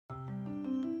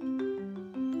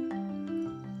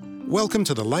Welcome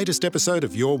to the latest episode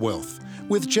of Your Wealth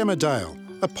with Gemma Dale,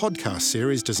 a podcast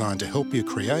series designed to help you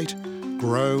create,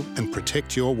 grow and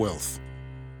protect your wealth.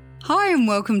 Hi and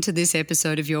welcome to this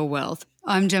episode of Your Wealth.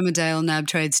 I'm Gemma Dale,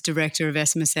 NABTrade's Director of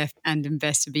SMSF and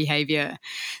Investor Behaviour.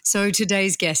 So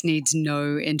today's guest needs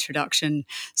no introduction.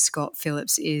 Scott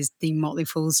Phillips is the Motley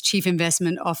Fool's Chief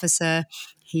Investment Officer.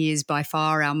 He is by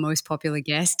far our most popular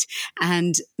guest,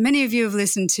 and many of you have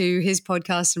listened to his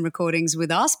podcasts and recordings with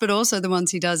us, but also the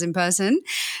ones he does in person.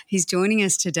 He's joining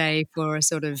us today for a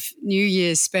sort of New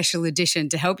Year's special edition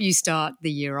to help you start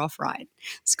the year off right.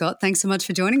 Scott, thanks so much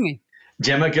for joining me.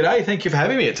 Gemma, g'day. Thank you for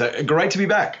having me. It's great to be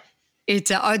back.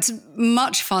 It's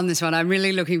much fun, this one. I'm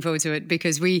really looking forward to it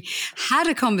because we had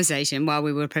a conversation while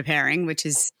we were preparing, which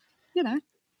is,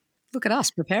 look at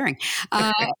us preparing.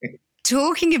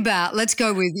 Talking about, let's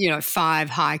go with, 5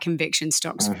 high conviction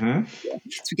stocks. Mm-hmm. So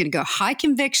we're going to go high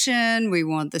conviction. We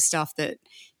want the stuff that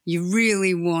you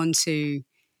really want to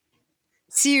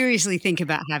seriously think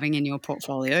about having in your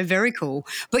portfolio. Very cool.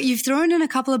 But you've thrown in a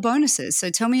couple of bonuses. So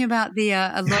tell me about the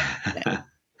a lot.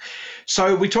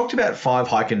 So we talked about 5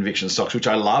 high conviction stocks, which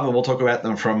I love, and we'll talk about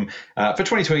them for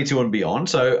 2022 and beyond.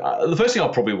 So the first thing I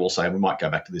probably will say, and we might go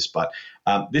back to this, but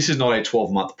this is not a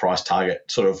 12-month price target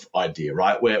sort of idea,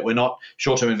 right? We're not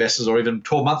short-term investors or even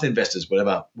 12-month investors,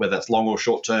 whether that's long or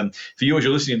short-term. For you, as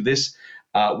you're listening to this,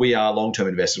 we are long-term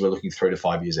investors. We're looking 3 to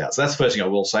 5 years out. So that's the first thing I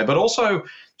will say. But also,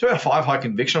 to about 5 high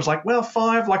conviction, I was like, well,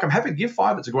 5, I'm happy to give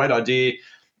 5. It's a great idea,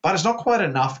 but it's not quite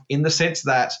enough in the sense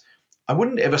that I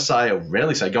wouldn't ever say, or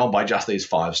rarely say, go and buy just these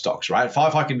 5 stocks, right?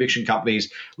 5 high conviction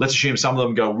companies, let's assume some of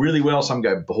them go really well, some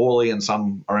go poorly, and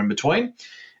some are in between.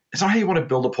 It's not how you want to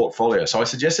build a portfolio. So I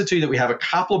suggested to you that we have a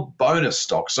couple of bonus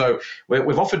stocks. So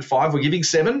we've offered 5, we're giving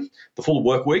 7, the full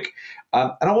work week.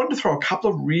 And I wanted to throw a couple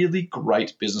of really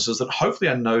great businesses that hopefully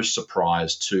are no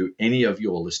surprise to any of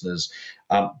your listeners,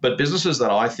 but businesses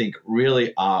that I think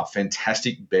really are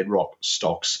fantastic bedrock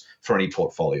stocks for any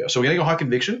portfolio. So we're going to go high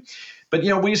conviction. But,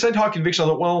 when you said high conviction, I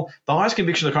thought, well, the highest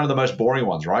conviction are kind of the most boring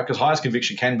ones, right? Because highest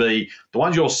conviction can be the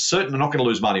ones you're certain are not going to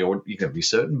lose money, or you can be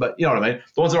certain, but you know what I mean?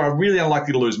 The ones that are really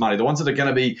unlikely to lose money, the ones that are going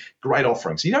to be great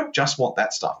offerings. You don't just want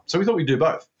that stuff. So we thought we'd do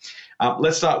both.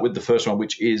 Let's start with the first one,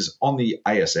 which is on the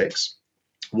ASX,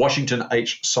 Washington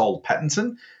H. Soul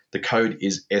Pattinson. The code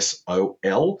is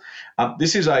SOL.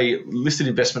 This is a listed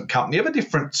investment company of a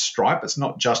different stripe. It's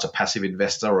not just a passive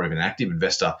investor or even an active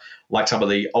investor like some of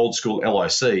the old school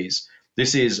LICs.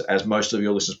 This is, as most of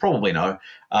your listeners probably know,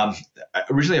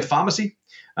 originally a pharmacy,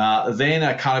 then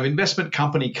a kind of investment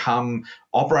company come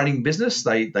operating business.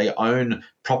 They own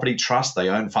property trust, they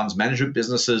own funds management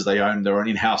businesses, they own their own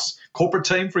in-house corporate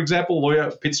team, for example,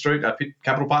 Pitt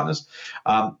Capital Partners.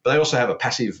 But they also have a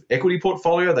passive equity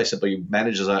portfolio. They simply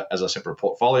manage as a separate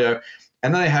portfolio.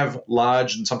 And then they have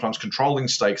large and sometimes controlling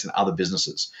stakes in other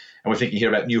businesses. And we're thinking here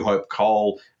about New Hope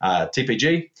Coal,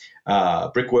 TPG,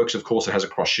 Brickworks, of course, it has a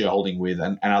cross-shareholding with,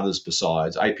 and others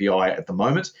besides. API at the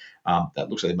moment, that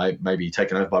looks like they may be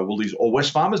taken over by Woolies or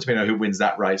Wesfarmers, depending on who wins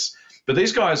that race. But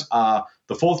these guys are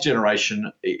the 4th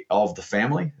generation of the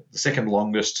family, the second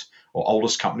longest or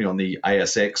oldest company on the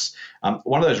ASX,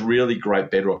 one of those really great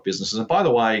bedrock businesses. And by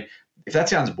the way, if that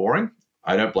sounds boring,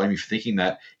 I don't blame you for thinking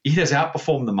that. It has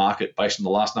outperformed the market based on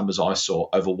the last numbers I saw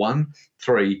over 1,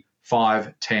 3,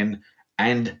 5, 10,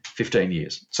 and 15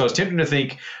 years. So it's tempting to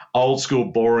think old school,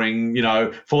 boring,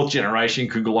 4th generation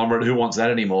conglomerate, who wants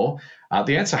that anymore?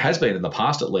 The answer has been, in the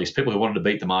past at least, people who wanted to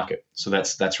beat the market. So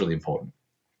that's really important.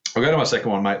 I'll go to my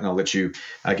second one, mate, and I'll let you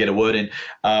get a word in.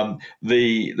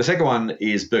 The second one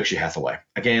is Berkshire Hathaway.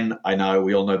 Again, I know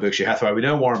we all know Berkshire Hathaway. We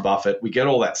know Warren Buffett. We get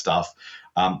all that stuff.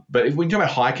 But if we talk about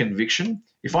high conviction,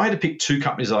 if I had to pick 2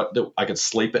 companies that I could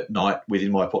sleep at night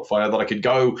within my portfolio, that I could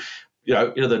go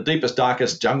the deepest,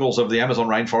 darkest jungles of the Amazon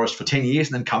rainforest for 10 years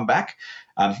and then come back,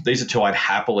 these are 2 I'd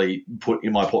happily put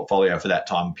in my portfolio for that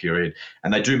time period.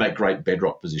 And they do make great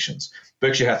bedrock positions.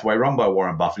 Berkshire Hathaway, run by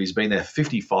Warren Buffett, he's been there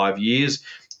 55 years.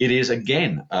 It is,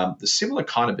 again, the similar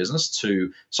kind of business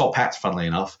to Soul Patts, funnily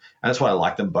enough. And that's why I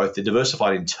like them both. They're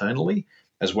diversified internally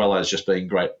as well as just being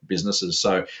great businesses.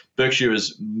 So Berkshire,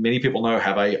 as many people know,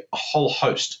 have a whole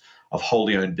host of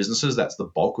wholly owned businesses. That's the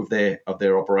bulk of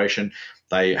their operation.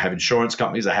 They have insurance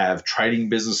companies. They have trading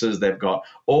businesses. They've got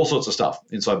all sorts of stuff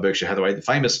inside Berkshire Hathaway. The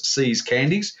famous See's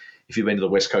candies. If you've been to the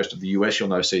west coast of the US, you'll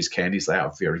know See's candies. They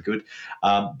are very good.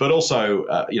 But also,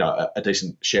 a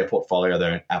decent share portfolio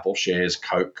there in Apple shares,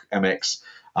 Coke, Amex,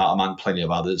 among plenty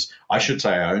of others. I should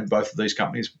say I own both of these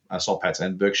companies, Soul Patts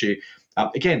and Berkshire.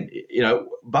 Again,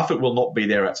 Buffett will not be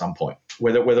there at some point,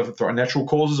 whether for natural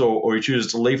causes or he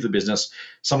chooses to leave the business,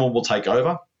 someone will take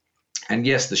over. And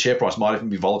yes, the share price might even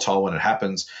be volatile when it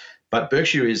happens, But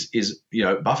Berkshire is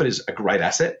Buffett is a great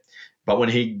asset, but when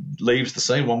he leaves the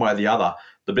scene one way or the other,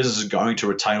 the business is going to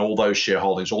retain all those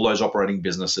shareholdings, all those operating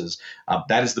businesses.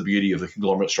 That is the beauty of the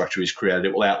conglomerate structure he's created.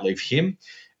 It will outlive him.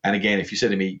 And again, if you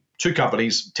said to me, 2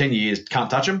 companies, 10 years,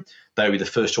 can't touch them, they would be the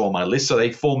first 2 on my list. So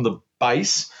they form the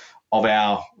base of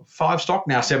our 5 stock,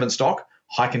 now 7 stock,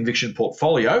 high conviction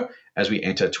portfolio as we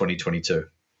enter 2022.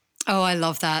 Oh, I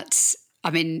love that. I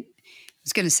mean, I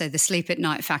was going to say the sleep at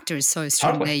night factor is so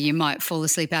strong there you might fall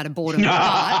asleep out of boredom. Be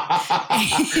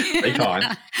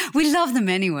kind. We love them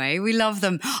anyway. We love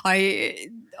them.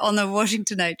 On the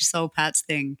Washington H. Soul Patts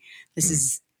thing, this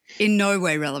is in no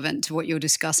way relevant to what you're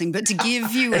discussing, but to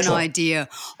give you an idea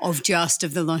of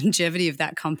the longevity of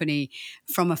that company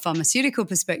from a pharmaceutical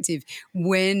perspective,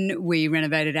 when we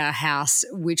renovated our house,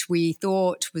 which we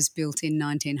thought was built in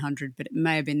 1900, but it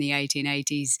may have been the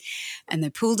 1880s, and they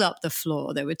pulled up the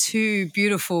floor, there were 2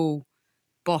 beautiful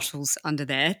bottles under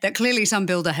there that clearly some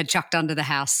builder had chucked under the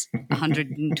house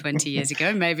 120 years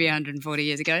ago, maybe 140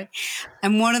 years ago.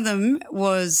 And one of them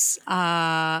was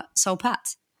Soul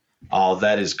Patts. Oh,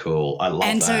 that is cool. I love that.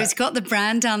 And so it's got the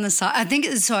brand down the side. I think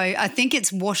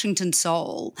it's Washington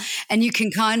Soul, and you can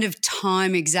kind of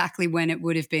time exactly when it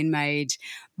would have been made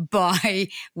by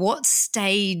what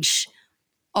stage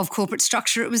of corporate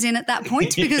structure it was in at that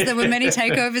point, because there were many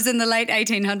takeovers in the late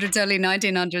 1800s, early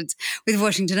 1900s with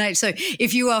Washington H. So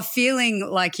if you are feeling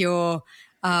like you're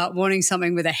wanting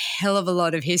something with a hell of a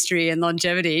lot of history and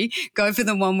longevity, go for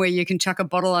the one where you can chuck a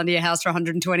bottle under your house for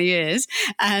 120 years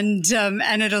and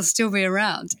it'll still be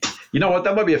around. You know what?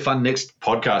 That might be a fun next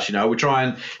podcast. We try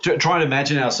and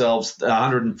imagine ourselves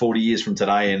 140 years from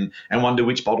today and wonder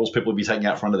which bottles people will be taking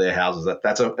out front of their houses.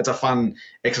 It's a fun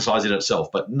exercise in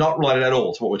itself, but not related at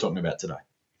all to what we're talking about today.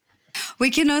 We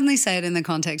can only say it in the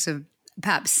context of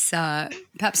perhaps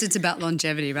it's about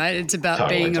longevity, right? It's about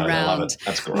being around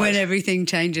when everything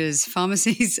changes.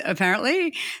 Pharmacies,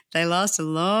 apparently, they last a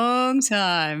long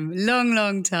time,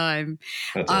 long time.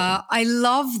 Awesome. I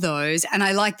love those, and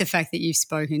I like the fact that you've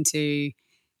spoken to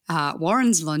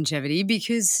Warren's longevity,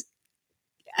 because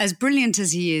as brilliant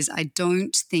as he is, I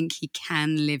don't think he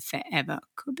can live forever.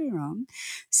 Could be wrong.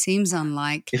 Seems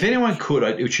unlikely. If anyone could,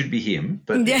 it should be him,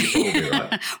 but you're probably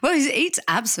right. Well, he eats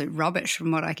absolute rubbish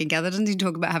from what I can gather. Doesn't he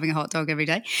talk about having a hot dog every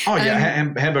day? Oh, yeah,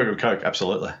 hamburger and Coke,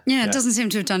 absolutely. Yeah, it doesn't seem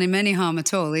to have done him any harm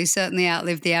at all. He's certainly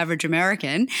outlived the average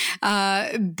American.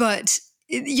 But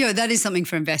that is something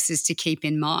for investors to keep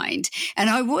in mind. And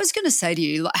I was going to say to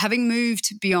you, having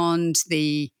moved beyond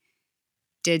the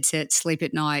dead set, sleep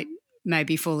at night,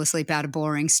 maybe fall asleep out of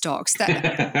boring stocks that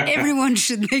everyone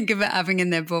should think about having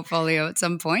in their portfolio at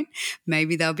some point.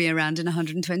 Maybe they'll be around in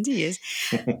 120 years.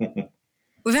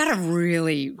 We've had a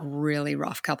really, really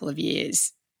rough couple of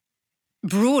years.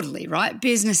 Broadly, right?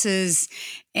 Businesses,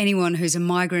 anyone who's a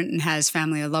migrant and has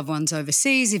family or loved ones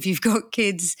overseas, if you've got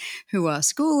kids who are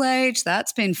school age,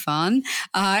 that's been fun.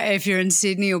 If you're in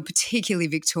Sydney or particularly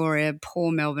Victoria,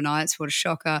 poor Melbourneites, what a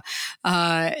shocker.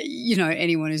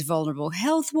 Anyone who's vulnerable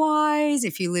health-wise,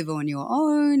 if you live on your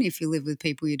own, if you live with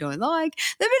people you don't like.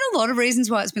 There have been a lot of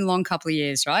reasons why it's been a long couple of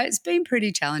years, right? It's been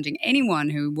pretty challenging. Anyone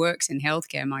who works in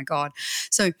healthcare, my God.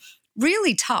 So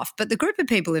really tough, but the group of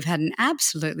people who've had an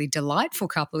absolutely delightful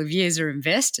couple of years are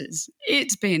investors.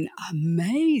 It's been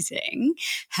amazing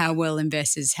how well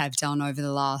investors have done over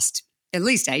the last at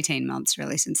least 18 months,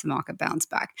 really, since the market bounced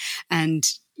back. And,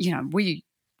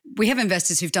 we have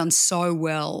investors who've done so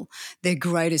well, their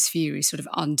greatest fear is sort of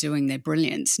undoing their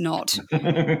brilliance, not,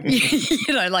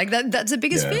 like that's the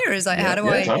biggest fear is like, how do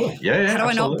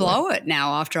I not blow it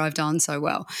now after I've done so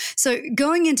well? So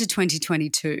going into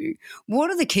 2022,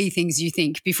 what are the key things you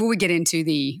think, before we get into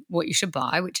what you should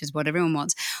buy, which is what everyone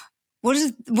wants, what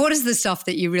is the stuff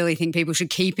that you really think people should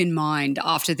keep in mind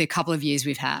after the couple of years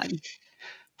we've had?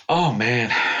 Oh,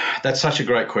 man, that's such a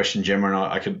great question, Gemma, and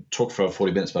I could talk for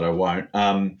 40 minutes, but I won't.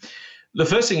 The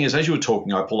first thing is, as you were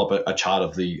talking, I pull up a chart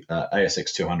of the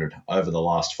ASX 200 over the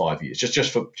last 5 years,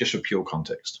 just for pure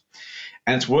context.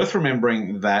 And it's worth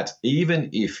remembering that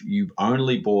even if you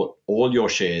only bought all your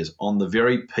shares on the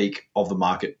very peak of the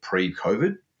market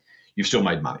pre-COVID, you've still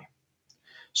made money.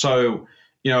 So,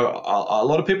 a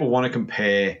lot of people want to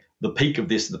compare the peak of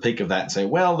this to the peak of that and say,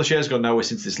 well, the shares gone nowhere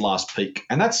since this last peak.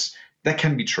 And that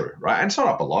can be true, right? And it's not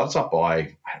up a lot. It's up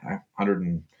by,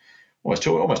 almost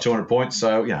 200 points.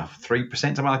 So, 3%,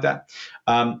 something like that,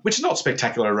 which is not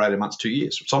spectacular rate amongst 2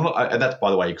 years. So I'm not, and that's,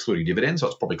 by the way, excluding dividends. So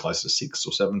it's probably close to 6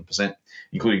 or 7%,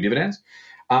 including dividends,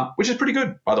 which is pretty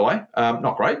good, by the way.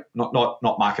 Not great, not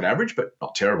market average, but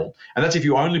not terrible. And that's if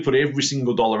you only put every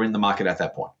single dollar in the market at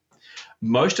that point.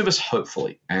 Most of us,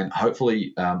 hopefully,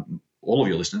 all of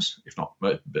your listeners, if not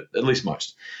but at least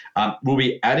most, will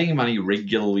be adding money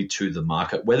regularly to the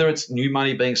market, whether it's new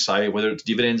money being saved, whether it's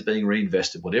dividends being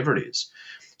reinvested, whatever it is.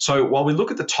 So while we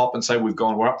look at the top and say we're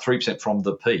up 3% from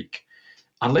the peak,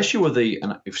 unless you were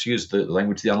and excuse the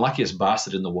language, the unluckiest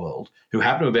bastard in the world who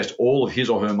happened to invest all of his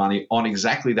or her money on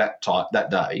exactly that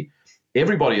day,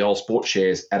 everybody else bought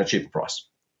shares at a cheaper price.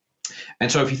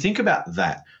 And so if you think about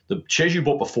that, the shares you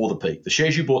bought before the peak, the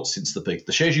shares you bought since the peak,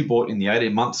 the shares you bought in the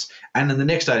 18 months and in the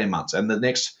next 18 months and the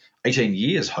next 18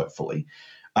 years, hopefully,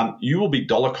 you will be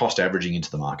dollar cost averaging into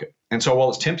the market. And so while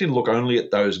it's tempting to look only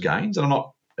at those gains, and I'm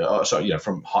not,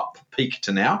 from peak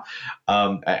to now,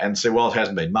 and say, well, it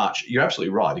hasn't been much, you're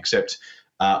absolutely right, except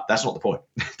that's not the point.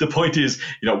 The point is,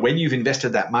 when you've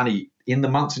invested that money in the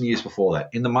months and years before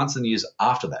that, in the months and years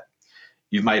after that,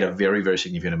 you've made a very, very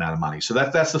significant amount of money. So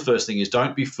that's the first thing, is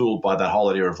don't be fooled by that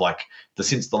whole idea of like the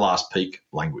since the last peak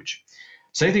language.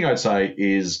 Second thing I'd say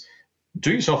is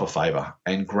do yourself a favor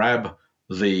and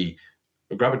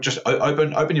just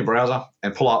open your browser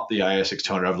and pull up the ASX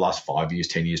 200 over the last 5 years,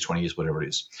 10 years, 20 years, whatever it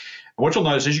is. And what you'll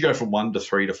notice as you go from 1 to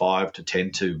 3 to 5 to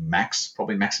 10 to max,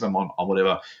 probably maximum on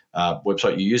whatever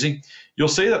website you're using, you'll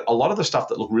see that a lot of the stuff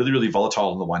that looked really, really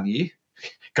volatile in the 1 year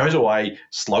goes away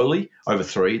slowly over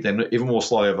 3, then even more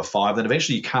slowly over 5, then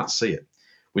eventually you can't see it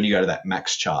when you go to that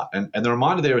max chart. And the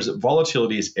reminder there is that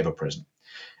volatility is ever present.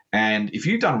 And if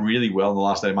you've done really well in the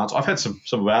last 8 months, I've had some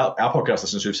of our podcast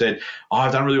listeners who've said,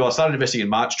 I've done really well. I started investing in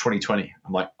March 2020.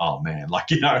 I'm like, oh man,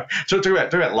 talk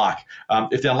about luck.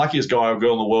 If the unluckiest guy or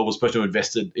girl in the world was supposed to have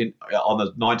invested on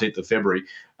the 19th of February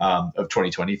of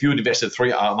 2020, if you had invested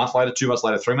a month later, 2 months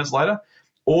later, 3 months later,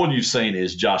 all you've seen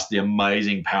is just the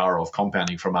amazing power of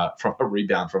compounding from a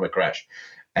rebound, from a crash.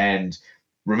 And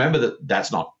remember that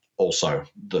that's not also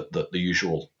the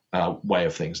usual way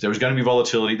of things. There is going to be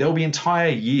volatility. There will be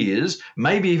entire years,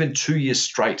 maybe even 2 years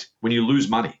straight, when you lose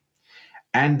money.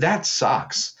 And that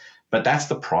sucks. But that's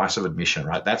the price of admission,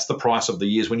 right? That's the price of the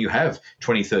years when you have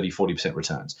 20, 30, 40%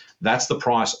 returns. That's the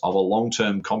price of a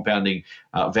long-term compounding.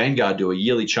 Vanguard do a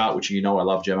yearly chart, which I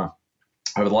love, Gemma.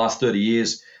 Over the last 30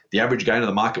 years, the average gain of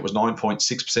the market was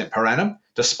 9.6% per annum,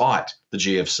 despite the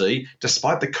GFC,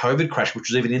 despite the COVID crash, which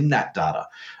was even in that data.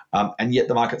 And yet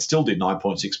the market still did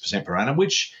 9.6% per annum,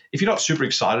 which, if you're not super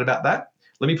excited about that,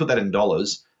 let me put that in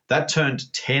dollars. That turned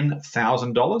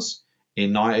 $10,000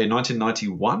 in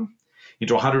 1991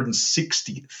 into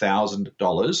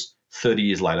 $160,000 30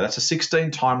 years later. That's a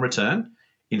 16-time return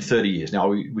in 30 years. Now,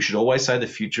 we should always say the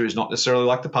future is not necessarily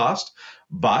like the past,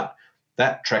 but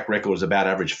that track record is about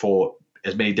average for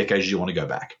as many decades as you want to go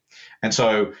back. And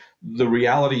so the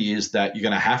reality is that you're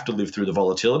going to have to live through the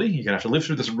volatility. You're going to have to live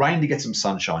through this rain to get some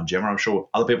sunshine, Gemma. I'm sure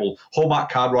other people,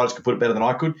 Hallmark card writers, could put it better than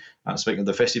I could, speaking of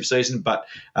the festive season. But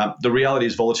the reality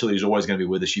is volatility is always going to be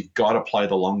with us. You've got to play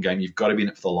the long game. You've got to be in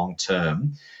it for the long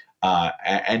term.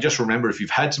 And just remember, if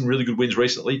you've had some really good wins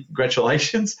recently,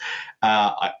 congratulations.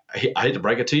 I hate to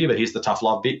break it to you, but here's the tough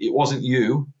love bit. It wasn't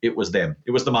you, it was them.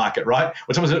 It was the market, right?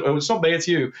 When someone says, it's not me, it's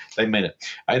you, they mean it.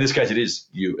 In this case, it is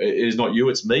you. It is not you,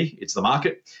 it's me, it's the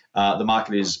market. The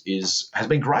market has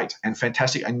been great and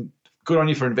fantastic, and good on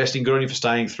you for investing, good on you for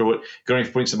staying through it, good on you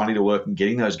for putting some money to work and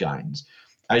getting those gains.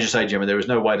 As you say, Gemma, there is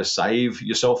no way to save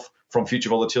yourself from future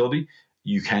volatility.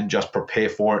 You can just prepare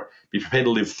for it, be prepared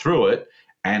to live through it,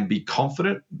 and be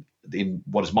confident in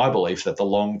what is my belief, that the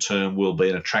long term will be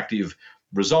an attractive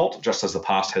result, just as the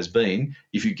past has been,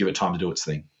 if you give it time to do its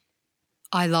thing.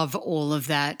 I love all of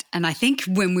that. And I think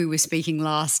when we were speaking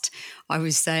last, I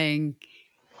was saying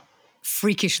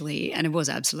freakishly, and it was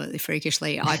absolutely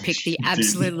freakishly, I picked the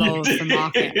absolute low of the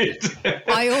market.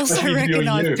 I also reckon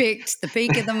I picked the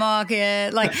peak of the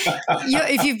market. Like,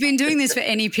 if you've been doing this for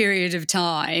any period of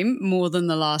time, more than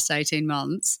the last 18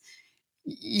 months,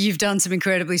 you've done some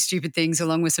incredibly stupid things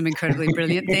along with some incredibly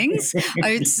brilliant things.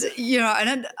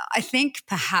 And I think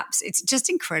perhaps it's just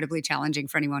incredibly challenging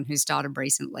for anyone who started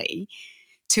recently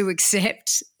to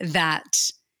accept that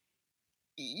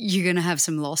you're going to have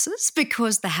some losses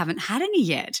because they haven't had any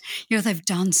yet. They've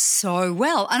done so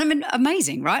well. And I mean,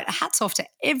 amazing, right? Hats off to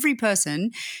every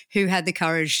person who had the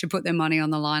courage to put their money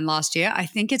on the line last year. I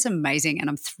think it's amazing and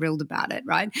I'm thrilled about it,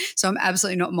 right? So I'm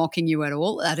absolutely not mocking you at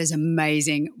all. That is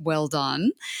amazing. Well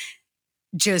done.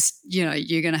 Just,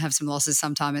 you're going to have some losses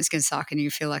sometime. It's going to suck and you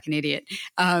feel like an idiot.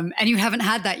 And you haven't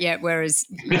had that yet, whereas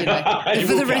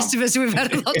for the rest of us, we've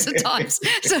had it lots of times.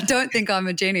 So don't think I'm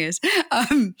a genius.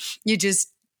 You just,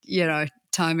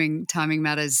 timing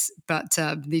matters, but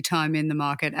the time in the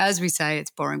market, as we say,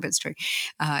 it's boring, but it's true.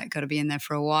 Got to be in there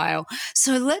for a while.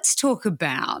 So let's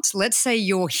say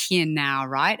you're here now,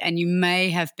 right? And you may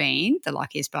have been the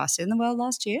luckiest bastard in the world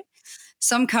last year.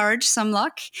 some courage, some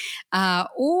luck,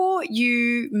 or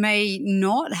you may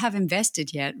not have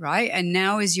invested yet, right? And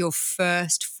now is your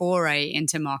first foray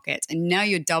into markets, and now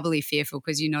you're doubly fearful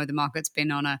because you know the market's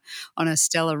been on a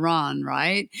stellar run,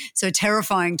 right? So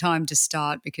terrifying time to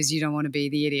start because you don't want to be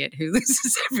the idiot who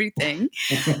loses everything.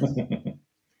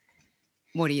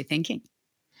 What are you thinking?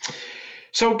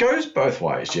 So it goes both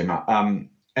ways, Gemma.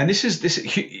 And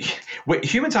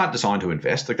humans aren't designed to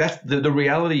invest. Like that's the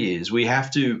reality is we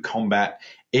have to combat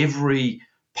every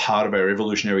part of our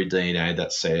evolutionary DNA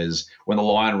that says when the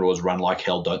lion roars, run like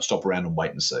hell, don't stop around and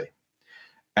wait and see.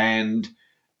 And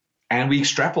we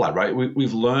extrapolate, right?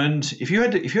 We've learned if you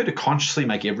had to consciously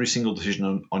make every single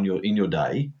decision in your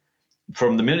day,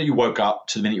 from the minute you woke up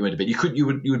to the minute you went to bed, you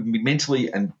would be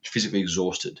mentally and physically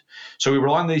exhausted. So we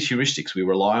rely on these heuristics. We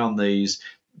rely on these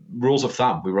rules of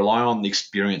thumb. We rely on the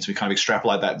experience. We kind of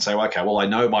extrapolate that and say, okay, well, I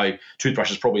know my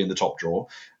toothbrush is probably in the top drawer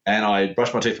and I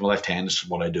brush my teeth with my left hand. This is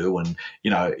what I do. And,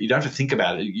 you don't have to think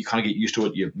about it. You kind of get used to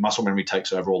it. Your muscle memory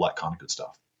takes over, all that kind of good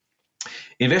stuff.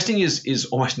 Investing is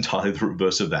almost entirely the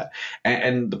reverse of that.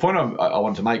 And the point I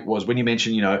wanted to make was when you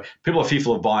mentioned, people are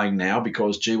fearful of buying now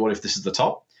because, gee, what if this is the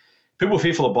top? People are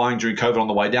fearful of buying during COVID on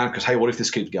the way down because, hey, what if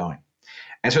this keeps going?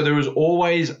 And so there is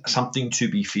always something to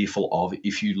be fearful of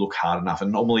if you look hard enough.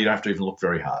 And normally you don't have to even look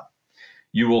very hard.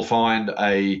 You will find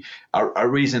a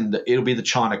reason that it'll be the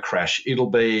China crash. It'll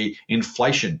be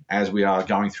inflation as we are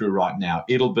going through right now.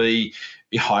 It'll be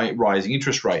high rising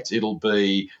interest rates. It'll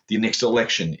be the next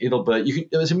election.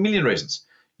 There's a million reasons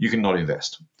you can not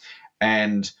invest.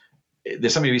 And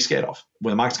there's something to be scared of.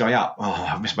 When the market's going up,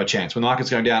 I've missed my chance. When the market's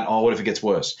going down, what if it gets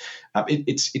worse?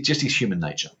 It just is human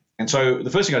nature. And so the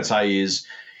first thing I'd say is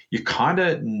you kind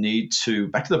of need to,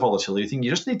 back to the volatility thing, you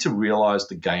just need to realize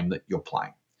the game that you're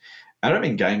playing. I don't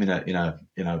mean game in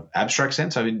a abstract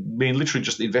sense. I mean literally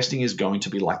just investing is going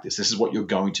to be like this. This is what you're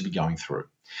going to be going through.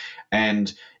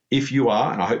 And if you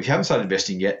are, and I hope you haven't started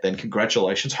investing yet, then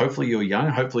congratulations. Hopefully you're young.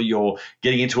 Hopefully you're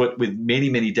getting into it with many,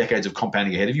 many decades of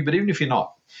compounding ahead of you. But even if you're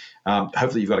not,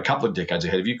 hopefully you've got a couple of decades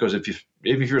ahead of you, because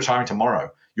even if you're retiring tomorrow,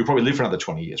 you'll probably live for another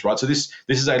 20 years, right? So this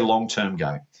is a long-term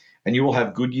game. And you will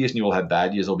have good years and you will have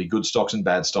bad years. There'll be good stocks and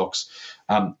bad stocks.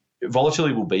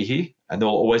 Volatility will be here, and there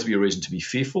will always be a reason to be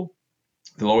fearful.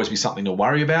 There'll always be something to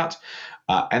worry about.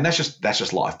 And that's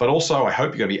just life. But also, I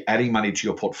hope you're going to be adding money to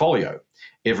your portfolio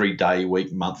every day,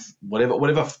 week, month,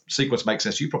 whatever sequence makes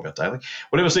sense to you, probably not daily,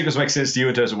 whatever sequence makes sense to you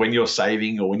in terms of when you're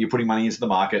saving or when you're putting money into the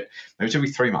market. Maybe it's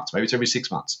every 3 months, maybe it's every 6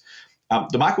 months.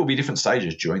 The market will be different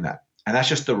stages during that. And that's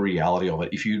just the reality of it.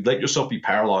 If you let yourself be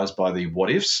paralyzed by the what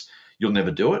ifs, you'll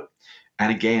never do it.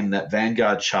 And again, that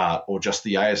Vanguard chart or just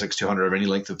the ASX 200 over any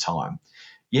length of time,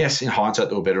 yes, in hindsight,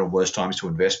 there were better and worse times to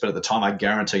invest, but at the time, I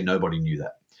guarantee nobody knew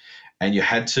that. And you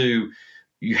had to,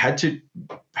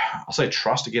 I'll say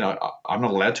trust again. I'm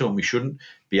not allowed to, and we shouldn't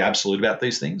be absolute about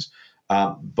these things.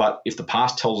 But if the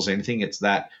past tells us anything, it's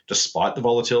that despite the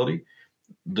volatility,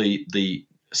 the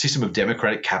system of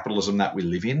democratic capitalism that we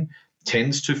live in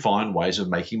tends to find ways of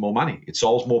making more money. It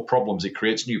solves more problems. It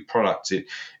creates new products. It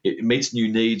meets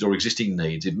new needs or existing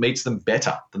needs. It meets them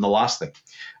better than the last thing.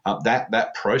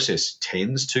 That process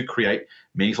tends to create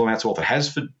meaningful amounts of wealth. It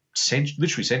has for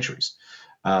literally centuries.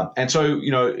 And so,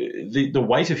 the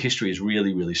weight of history is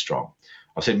really, really strong.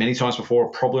 I've said many times before,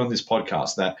 probably on this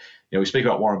podcast, that we speak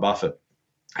about Warren Buffett.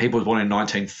 He was born in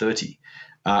 1930.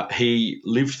 He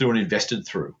lived through and invested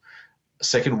through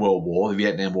Second World War, the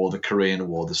Vietnam War, the Korean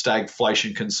War, the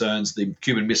stagflation concerns, the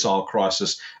Cuban Missile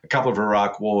Crisis, a couple of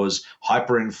Iraq wars,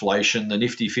 hyperinflation, the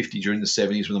Nifty 50 during the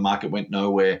 70s when the market went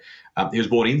nowhere. He was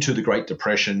born into the Great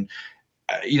Depression.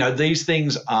 These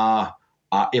things are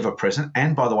ever present.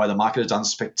 And by the way, the market has done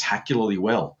spectacularly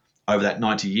well over that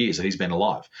 90 years that he's been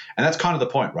alive. And that's kind of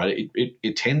the point, right?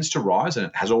 It tends to rise, and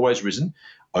it has always risen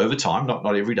over time,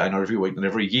 not every day, not every week, not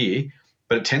every year.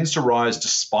 But it tends to rise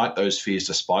despite those fears,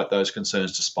 despite those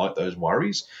concerns, despite those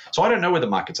worries. So I don't know where the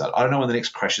market's at. I don't know when the next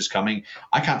crash is coming.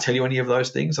 I can't tell you any of those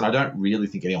things, and I don't really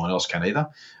think anyone else can either.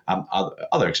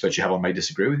 Other experts you have on may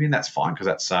disagree with me, and that's fine, because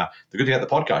that's the good thing about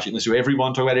the podcast. You can listen to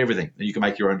everyone talk about everything, and you can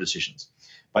make your own decisions.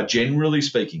 But generally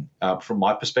speaking, from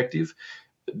my perspective,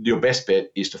 your best bet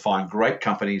is to find great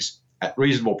companies at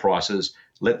reasonable prices,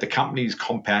 let the companies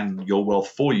compound your wealth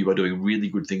for you by doing really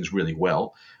good things really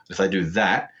well. If they do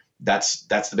that, that's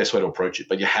the best way to approach it.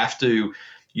 But you have to,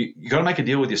 you got to make a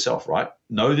deal with yourself, right?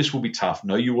 Know this will be tough.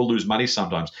 Know you will lose money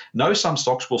sometimes. Know some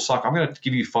stocks will suck. I'm going to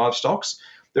give you 5 stocks.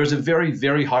 There's a very,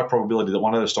 very high probability that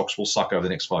one of those stocks will suck over the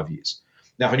next 5 years.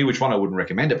 Now, if I knew which one, I wouldn't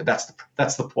recommend it, but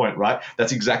that's the point, right?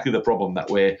 That's exactly the problem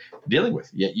that we're dealing with.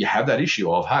 You have that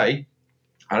issue of, hey,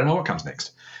 I don't know what comes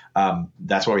next.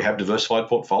 That's why we have diversified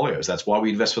portfolios. That's why we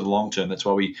invest for the long term. That's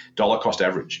why we dollar cost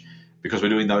average, because we're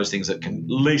doing those things that can at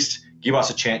least give us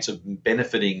a chance of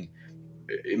maximizing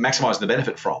the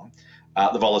benefit from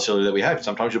the volatility that we have.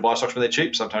 Sometimes you buy stocks when they're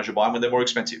cheap. Sometimes you buy them when they're more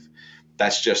expensive.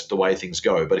 That's just the way things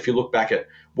go. But if you look back at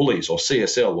Woolies or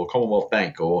CSL or Commonwealth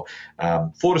Bank or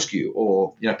Fortescue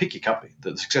or pick your company,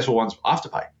 the successful ones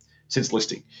Afterpay since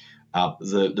listing,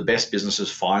 the best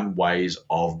businesses find ways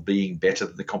of being better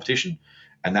than the competition,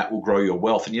 and that will grow your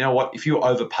wealth. And you know what? If you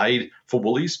overpaid for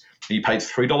Woolies and you paid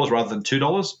 $3 rather than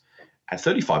 $2, at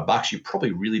 $35, you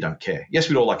probably really don't care. Yes,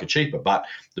 we'd all like it cheaper, but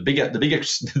the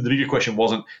bigger question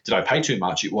wasn't, did I pay too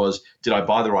much? It was, did I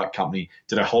buy the right company?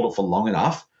 Did I hold it for long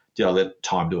enough? Did I let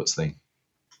time do its thing?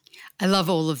 I love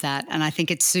all of that. And I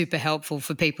think it's super helpful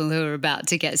for people who are about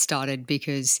to get started,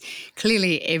 because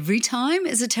clearly every time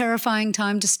is a terrifying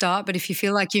time to start. But if you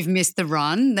feel like you've missed the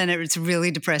run, then it's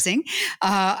really depressing.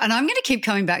 And I'm going to keep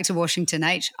coming back to Washington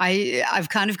H. I've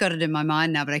kind of got it in my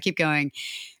mind now, but I keep going,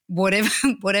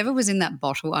 whatever was in that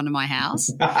bottle under my house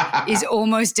is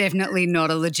almost definitely not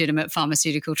a legitimate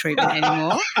pharmaceutical treatment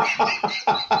anymore.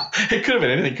 It could have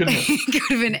been anything, couldn't it? It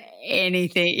could have been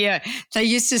anything. Yeah. They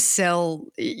used to sell,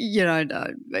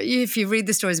 if you read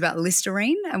the stories about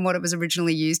Listerine and what it was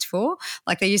originally used for,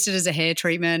 like they used it as a hair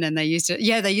treatment, and they used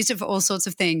it for all sorts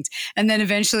of things. And then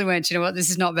eventually went, you know what, this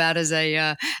is not bad as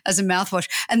a mouthwash.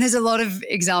 And there's a lot of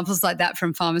examples like that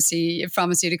from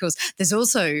pharmaceuticals. There's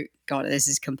also, God, this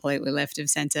is completely left of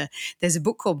center. There's a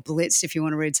book called Blitzed, if you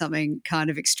want to read something kind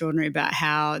of extraordinary about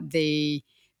how the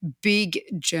big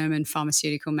German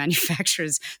pharmaceutical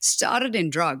manufacturers started in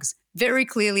drugs, very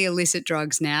clearly illicit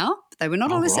drugs now. They were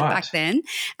not illicit back then,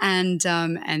 and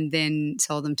then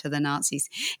sold them to the Nazis.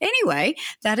 Anyway,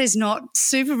 that is not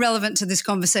super relevant to this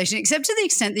conversation, except to the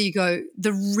extent that you go,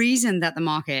 the reason that the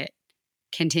market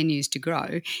continues to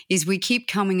grow is we keep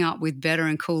coming up with better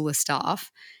and cooler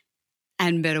stuff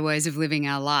and better ways of living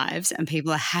our lives, and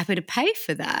people are happy to pay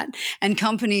for that. And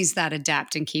companies that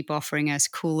adapt and keep offering us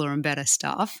cooler and better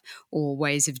stuff or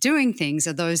ways of doing things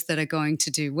are those that are going to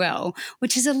do well,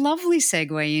 which is a lovely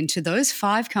segue into those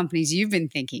 5 companies you've been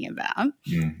thinking about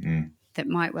that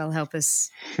might well help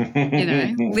us,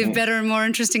 live better and more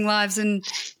interesting lives and,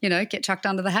 get chucked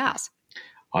under the house.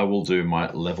 I will do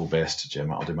my level best,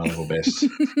 Gemma. I'll do my level best.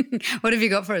 What have you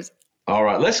got for us? All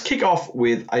right, let's kick off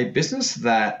with a business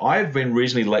that I've been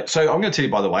reasonably late. So I'm going to tell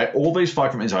you, by the way, all these 5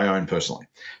 companies I own personally.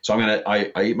 So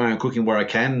I eat my own cooking where I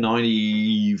can.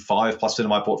 95+% of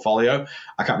my portfolio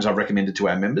are companies I've recommended to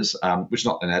our members, which is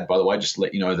not an ad, by the way, just to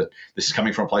let you know that this is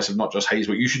coming from a place of not just, hey, here's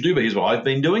what you should do, but here's what I've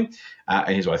been doing, and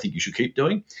here's what I think you should keep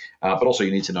doing. But also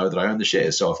you need to know that I own the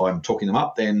shares. So if I'm talking them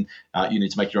up, then you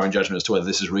need to make your own judgment as to whether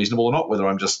this is reasonable or not, whether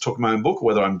I'm just talking my own book or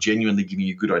whether I'm genuinely giving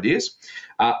you good ideas.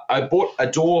 I bought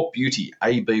Adore Beauty,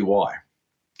 ABY,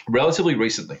 relatively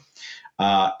recently.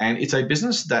 And it's a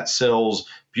business that sells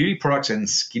beauty products and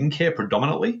skincare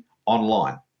predominantly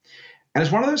online. And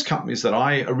it's one of those companies that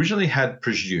I originally had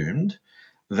presumed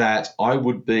that I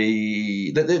would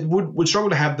be, that it would struggle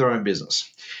to have their own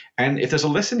business. And if there's a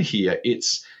lesson here,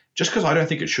 it's just because I don't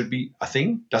think it should be a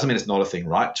thing doesn't mean it's not a thing,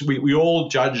 right? So we all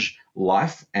judge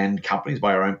life and companies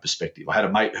by our own perspective. I had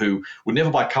a mate who would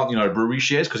never buy brewery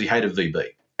shares because he hated VB.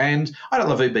 And I don't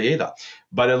love VB either.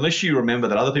 But unless you remember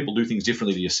that other people do things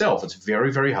differently to yourself, it's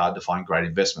very, very hard to find great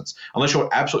investments. Unless you're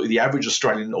absolutely the average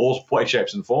Australian in all ways,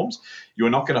 shapes, and forms, you're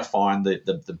not going to find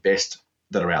the best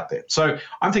that are out there. So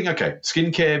I'm thinking, okay,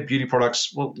 skincare, beauty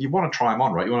products, well, you want to try them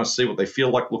on, right? You want to see what they feel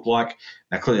like, look like.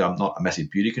 Now, clearly, I'm not a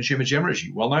massive beauty consumer, Gemma, as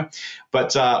you well know.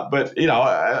 But and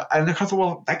I thought,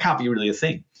 well, that can't be really a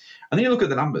thing. And then you look at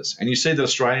the numbers and you see that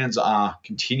Australians are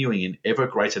continuing in ever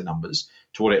greater numbers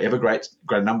to order ever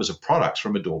greater numbers of products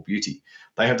from Adore Beauty.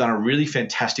 They have done a really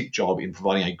fantastic job in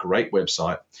providing a great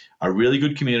website, a really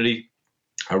good community,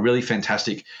 a really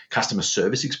fantastic customer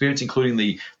service experience, including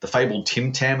the fabled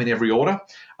Tim Tam in every order,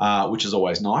 which is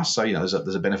always nice. So, there's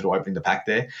a benefit of opening the pack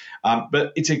there.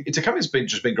 But it's a company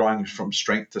that's just been growing from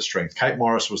strength to strength. Kate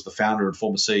Morris was the founder and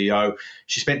former CEO.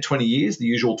 She spent 20 years, the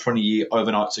usual 20-year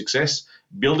overnight success,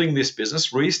 building this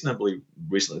business, reasonably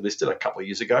recently listed a couple of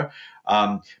years ago.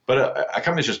 But a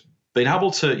company's just been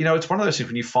able to, it's one of those things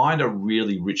when you find a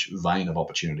really rich vein of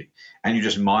opportunity and you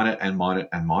just mine it and mine it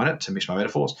and mine it, to mix my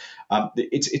metaphors,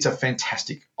 it's a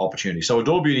fantastic opportunity. So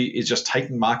Adore Beauty is just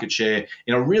taking market share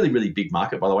in a really, really big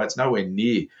market, by the way. It's nowhere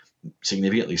near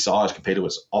significantly sized compared to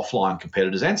its offline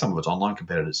competitors and some of its online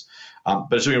competitors.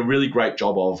 But it's doing a really great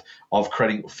job of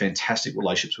creating fantastic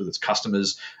relationships with its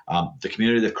customers, the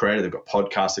community they've created. They've got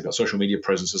podcasts, they've got social media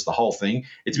presences, the whole thing.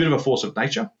 It's a bit of a force of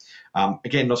nature.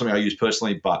 Again, not something I use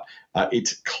personally, but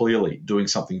it's clearly doing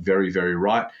something very, very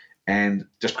right. And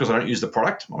just because I don't use the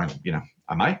product, I mean,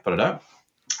 I may, but I don't.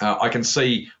 I can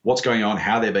see what's going on,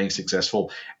 how they're being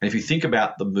successful. And if you think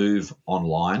about the move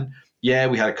online, yeah,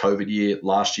 we had a COVID year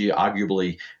last year,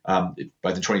 arguably both in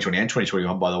 2020 and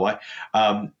 2021, by the way.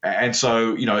 And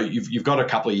so, you've got a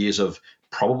couple of years of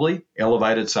probably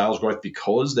elevated sales growth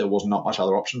because there was not much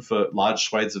other option for large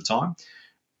swathes of time.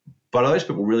 But are those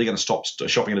people really going to stop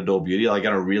shopping at Adore Beauty? Are they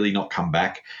going to really not come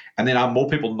back? And then are more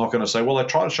people not going to say, well, I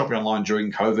tried shopping online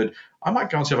during COVID. I might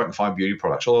go and see if I can find beauty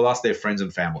products, or they'll ask their friends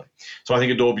and family. So I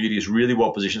think Adore Beauty is really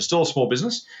well positioned, still a small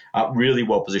business, really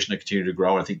well positioned to continue to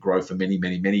grow, and I think grow for many,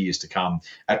 many, many years to come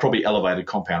at probably elevated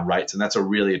compound rates. And that's a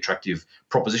really attractive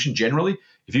proposition generally.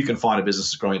 If you can find a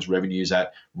business that's growing its revenues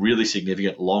at really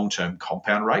significant long-term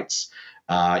compound rates,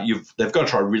 they've got to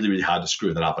try really, really hard to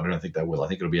screw that up. And I don't think they will. I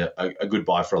think it'll be a good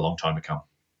buy for a long time to come.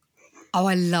 Oh,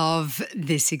 I love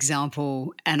this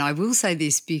example. And I will say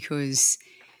this because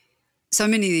so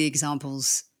many of the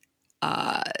examples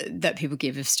that people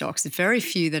give of stocks, there are very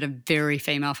few that are very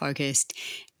female focused.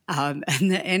 And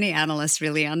that any analysts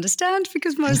really understand,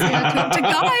 because mostly I talk to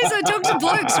guys, I talk to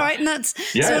blokes, right? And that's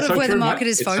sort of where the market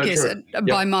is focused.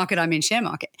 By market, I mean share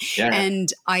market. Yeah.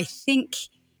 And I think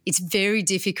it's very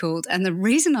difficult. And the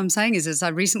reason I'm saying is I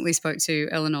recently spoke to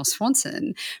Eleanor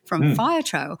Swanson from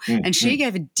Firetrail, and she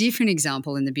gave a different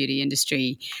example in the beauty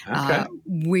industry,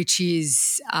 which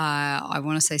is, I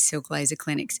want to say, silk laser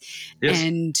clinics. Yes.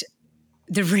 And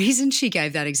the reason she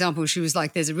gave that example, she was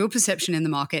like, there's a real perception in the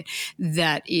market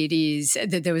that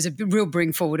that there was a real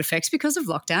bring forward effects because of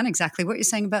lockdown, exactly what you're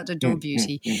saying about Adore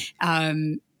Beauty.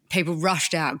 People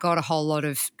rushed out, got a whole lot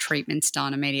of treatments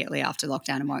done immediately after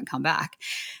lockdown and won't come back.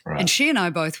 Right. And she and I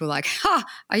both were like,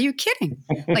 are you kidding?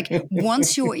 Like,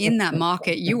 once you're in that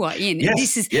market, you are in.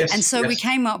 We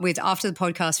came up with, after the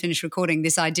podcast finished recording,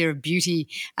 this idea of beauty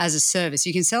as a service.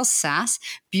 You can sell SaaS,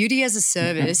 beauty as a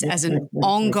service, as an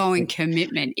ongoing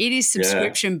commitment. It is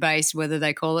subscription-based, whether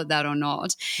they call it that or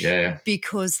not,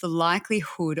 because the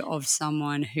likelihood of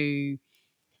someone who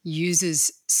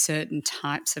uses certain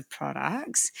types of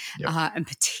products and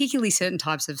particularly certain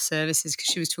types of services,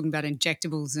 because she was talking about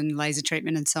injectables and laser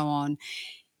treatment and so on,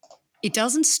 it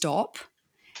doesn't stop.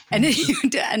 And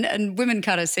and women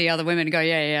kind of see other women and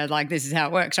go, like this is how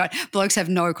it works, right? Blokes have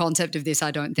no concept of this,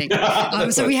 I don't think.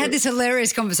 So we had this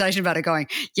hilarious conversation about it going,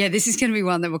 this is going to be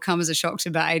one that will come as a shock to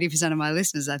about 80% of my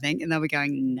listeners, I think. And they'll be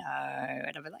going, no.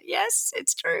 And I'll be like, yes,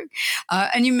 it's true.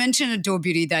 And you mentioned Adore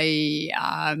Beauty. There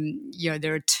are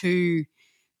two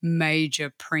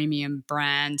major premium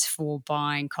brands for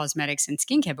buying cosmetics and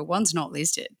skincare, but one's not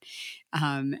listed.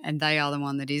 And they are the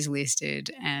one that is listed.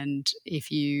 And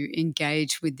if you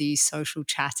engage with the social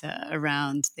chatter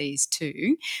around these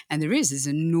two, and there's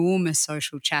enormous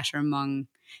social chatter among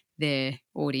their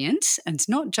audience, and it's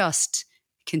not just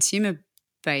consumer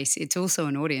base, it's also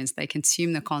an audience. They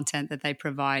consume the content that they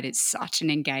provide. It's such an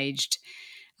engaged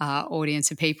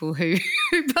audience of people who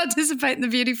participate in the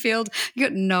beauty field. You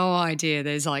got no idea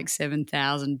there's like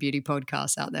 7,000 beauty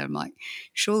podcasts out there. I'm like,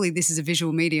 surely this is a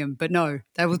visual medium, but no,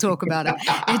 they will talk about it.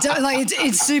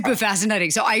 It's super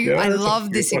fascinating. So I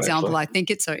love this example. I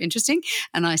think it's so interesting,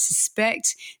 and I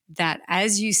suspect that,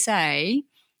 as you say,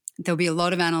 there'll be a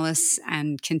lot of analysts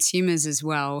and consumers as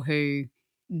well who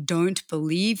don't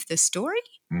believe the story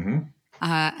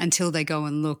until they go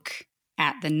and look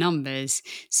at the numbers.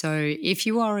 So if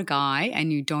you are a guy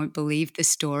and you don't believe the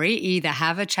story, either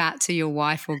have a chat to your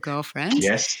wife or girlfriend,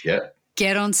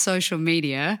 get on social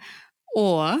media,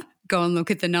 or go and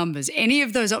look at the numbers. Any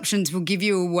of those options will give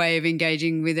you a way of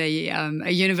engaging with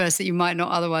a universe that you might not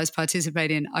otherwise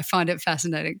participate in. I find it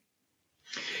fascinating.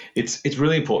 It's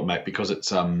really important, mate, because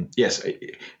it's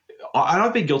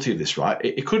I've been guilty of this, right?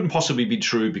 It couldn't possibly be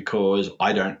true because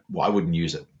I wouldn't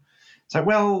use it. So,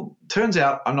 well, turns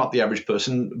out I'm not the average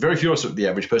person. Very few of us are the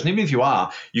average person. Even if you are,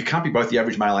 you can't be both the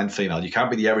average male and female. You can't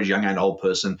be the average young and old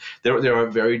person. There are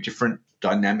very different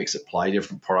dynamics at play,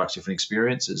 different products, different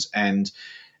experiences. And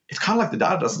it's kind of like the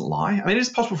data doesn't lie. I mean, it is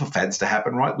possible for fads to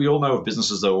happen, right? We all know of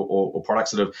businesses or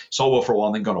products that have sold well for a while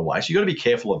and then gone away. So you've got to be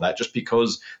careful of that. Just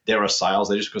because there are sales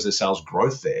there, just because there's sales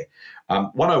growth there.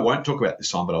 One I won't talk about this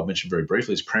time, but I'll mention very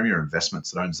briefly, is Premier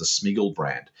Investments that owns the Smiggle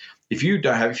brand. If you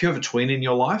have a twin in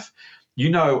your life, you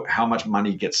know how much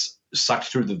money gets sucked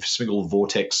through the Smiggle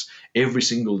vortex every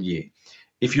single year.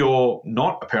 If you're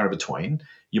not a parent of a tween,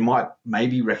 You might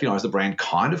maybe recognize the brand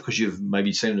kind of because you've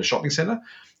maybe seen it in a shopping center.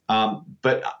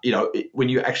 But when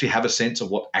you actually have a sense of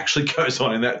what actually goes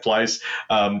on in that place,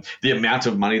 the amount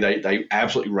of money they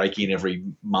absolutely rake in every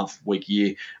month, week,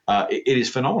 year, it is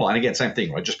phenomenal. And again, same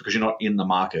thing, right? Just because you're not in the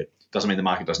market doesn't mean the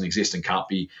market doesn't exist and can't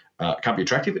be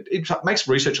attractive. It makes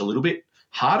research a little bit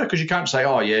harder because you can't say,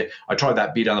 oh yeah, I tried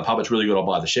that beer down the pub, it's really good, I'll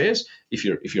buy the shares. If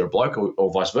you're a bloke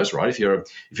or vice versa, right? If you're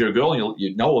a girl and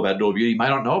you know all about Adore Beauty, you may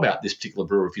not know about this particular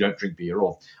brewer if you don't drink beer.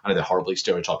 Or I know they're horribly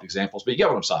stereotyped examples, but you get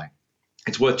what I'm saying.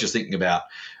 It's worth just thinking about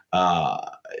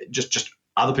just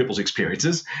other people's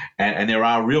experiences, and there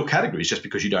are real categories just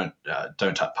because you don't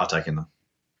partake in them.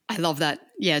 I love that.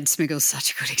 Yeah, Smiggle's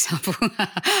such a good example.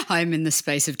 I'm in the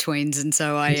space of tweens, and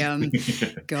so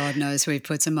God knows we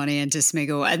put some money into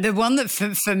Smiggle. And the one that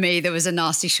for me that was a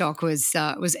nasty shock was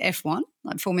F1,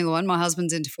 like Formula One. My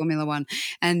husband's into Formula One,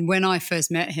 and when I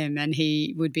first met him, and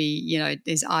he would be,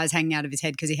 his eyes hanging out of his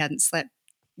head because he hadn't slept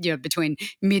between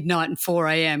midnight and 4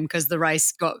 a.m. because the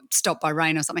race got stopped by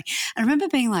rain or something. And I remember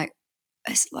being like,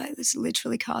 there's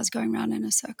literally cars going around in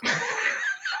a circle.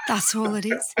 That's all it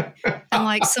is. And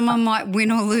like someone might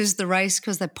win or lose the race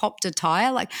because they popped a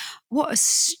tire. Like, what a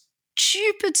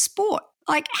stupid sport.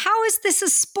 Like, how is this a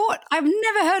sport? I've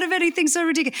never heard of anything so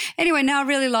ridiculous. Anyway, now I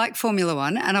really like Formula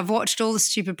One, and I've watched all the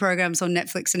stupid programs on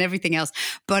Netflix and everything else,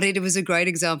 but it was a great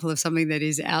example of something that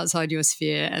is outside your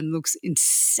sphere and looks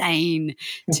insane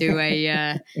to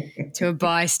a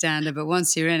bystander, but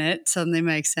once you're in it, suddenly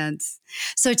makes sense.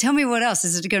 So tell me what else.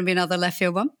 Is it going to be another left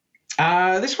field one?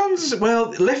 This one's,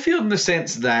 left field in the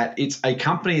sense that it's a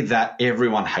company that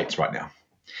everyone hates right now.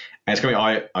 And it's going to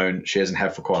be, I own shares and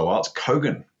have for quite a while. It's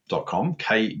Kogan.com.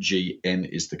 KGN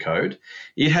is the code.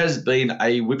 It has been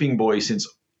a whipping boy since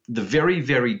the very,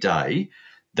 very day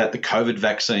that the COVID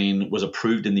vaccine was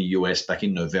approved in the US back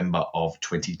in November of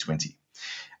 2020.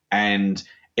 And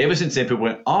ever since then, people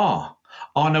went, oh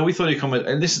no, we thought you'd come with,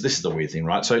 and this is the weird thing,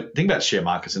 right? So think about share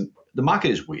markets, and the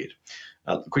market is weird.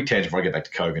 Quick tangent before I get back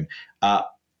to Kogan.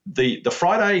 The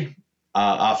Friday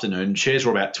afternoon, shares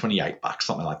were about $28,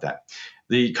 something like that.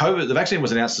 The vaccine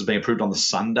was announced as being approved on the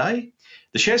Sunday.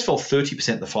 The shares fell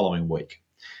 30% the following week.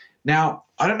 Now,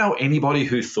 I don't know anybody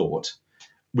who thought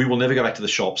we will never go back to the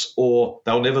shops, or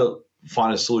they'll never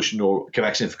find a solution or a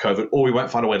vaccine for COVID, or we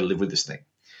won't find a way to live with this thing.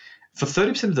 For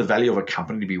 30% of the value of a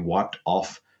company to be wiped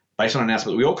off based on an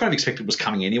announcement that we all kind of expected was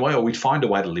coming anyway, or we'd find a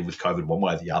way to live with COVID one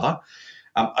way or the other,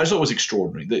 I just thought it was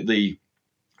extraordinary.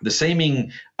 The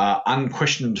seeming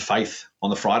unquestioned faith on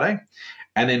the Friday,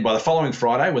 and then by the following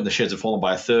Friday, when the shares have fallen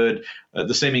by a third,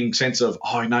 the seeming sense of,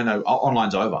 oh, no,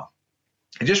 online's over.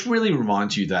 It just really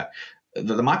reminds you that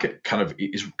the market kind of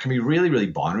can be really, really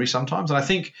binary sometimes. And I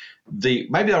think maybe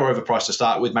they were overpriced to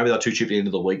start with, maybe they're too cheap at the end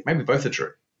of the week, maybe both are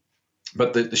true.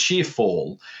 But the sheer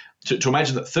fall, to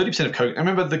imagine that 30% of Kogan,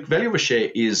 remember the value of a share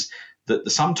is the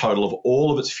sum total of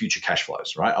all of its future cash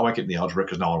flows, right? I won't get in the algebra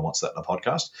because no one wants that in a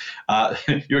podcast.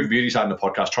 You're a beauty side in a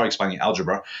podcast, try explaining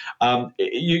algebra.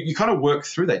 You kind of work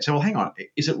through that. So, well, hang on,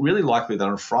 is it really likely that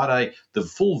on Friday, the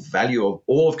full value of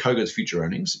all of Kogan's future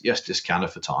earnings, yes, discounted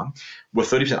for time, were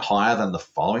 30% higher than the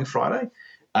following Friday?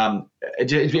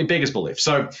 It beggars belief.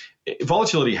 So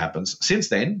volatility happens. Since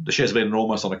then, the shares have been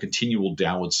almost on a continual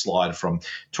downward slide from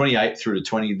 28 through to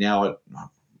 20 now at,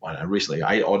 I don't know, recently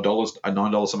 $8 odd,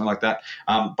 $9, something like that.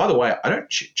 By the way, I don't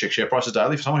check share prices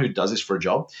daily. For someone who does this for a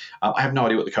job, I have no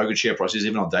idea what the Kogan share price is,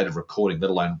 even on date of recording,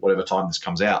 let alone whatever time this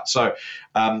comes out. So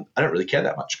I don't really care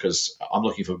that much because I'm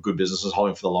looking for good businesses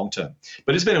holding for the long term.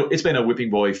 But it's been a whipping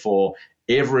boy for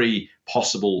every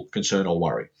possible concern or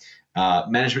worry.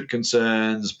 Management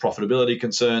concerns, profitability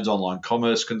concerns, online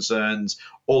commerce concerns,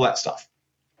 all that stuff.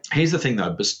 Here's the thing,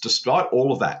 though, despite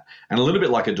all of that, and a little bit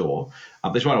like Adore,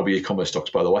 this might not be e-commerce stocks,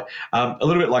 by the way, a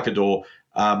little bit like Adore,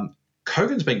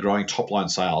 Kogan's been growing top-line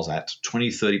sales at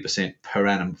 20-30% per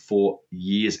annum for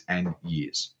years and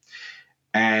years.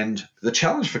 And the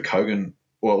challenge for Kogan,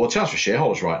 the challenge for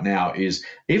shareholders right now is,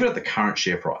 even at the current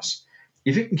share price,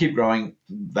 if it can keep growing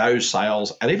those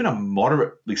sales at even a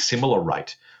moderately similar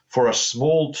rate for a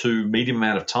small to medium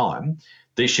amount of time,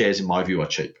 these shares, in my view, are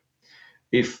cheap.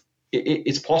 If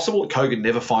it's possible that Kogan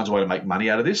never finds a way to make money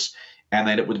out of this, and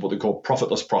they end up with what they call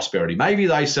profitless prosperity. Maybe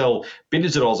they sell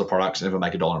billions of dollars of products and never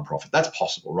make $1 in profit. That's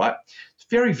possible, right? It's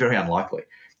very, very unlikely.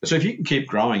 So if you can keep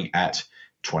growing at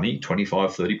 20,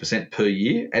 25, 30% per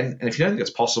year, and if you don't think it's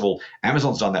possible,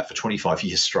 Amazon's done that for 25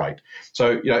 years straight.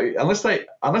 So unless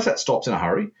that stops in a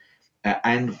hurry,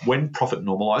 and when profit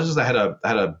normalizes, they had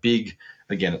a big.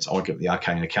 Again, I won't get the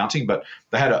arcane accounting, but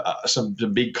they had some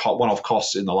big one-off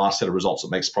costs in the last set of results that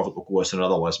makes profit look worse than it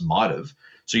otherwise might have.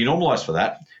 So you normalize for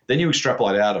that. Then you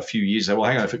extrapolate out a few years. Say, well,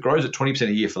 hang on, if it grows at 20%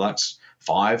 a year for the next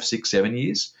 5, 6, 7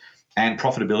 years, and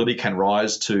profitability can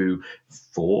rise to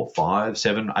 4, 5,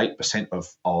 7,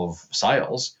 8% of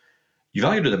sales, you've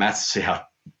only got to do the maths to see how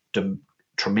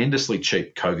tremendously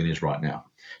cheap Kogan is right now.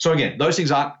 So again, those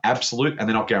things aren't absolute and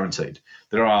they're not guaranteed.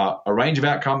 There are a range of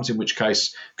outcomes in which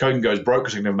case Kogan goes broke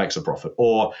because it never makes a profit,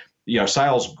 or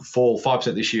sales fall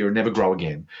 5% this year and never grow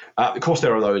again. Of course,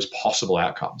 there are those possible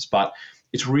outcomes, but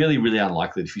it's really, really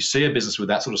unlikely. If you see a business with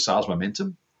that sort of sales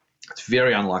momentum, it's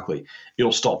very unlikely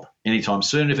it'll stop anytime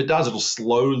soon. If it does, it'll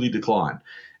slowly decline,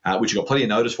 which you've got plenty of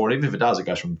notice for. And even if it does, it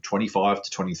goes from 25 to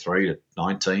 23 to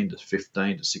 19 to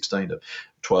 15 to 16 to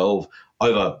 12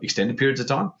 over extended periods of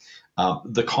time.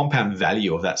 The compound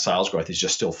value of that sales growth is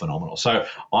just still phenomenal. So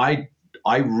I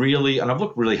really, and I've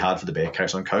looked really hard for the bear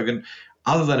case on Kogan,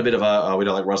 other than a bit of we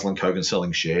don't like Russell and Kogan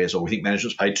selling shares, or we think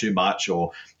management's paid too much,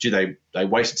 or gee, they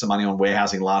wasted some money on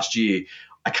warehousing last year.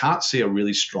 I can't see a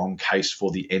really strong case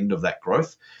for the end of that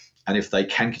growth. And if they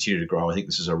can continue to grow, I think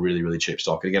this is a really, really cheap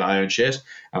stock. And again, I own shares,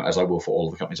 as I will for all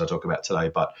of the companies I talk about today.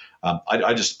 But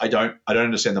I don't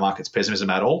understand the market's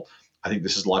pessimism at all. I think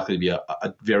this is likely to be a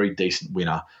very decent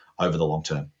winner over the long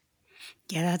term.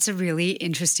 Yeah, that's a really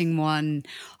interesting one.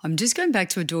 I'm just going back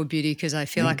to Adore Beauty because I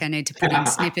feel like I need to put in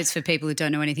snippets for people who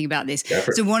don't know anything about this.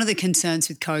 So one of the concerns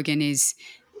with Kogan is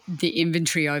the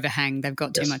inventory overhang. They've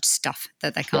got too much stuff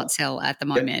that they can't sell at the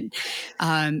moment.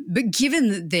 But given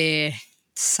that they're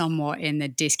somewhat in the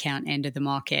discount end of the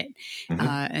market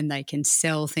and they can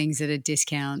sell things at a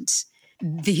discount,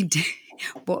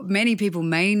 what many people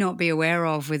may not be aware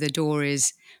of with Adore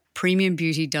is premium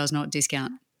beauty does not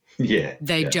discount.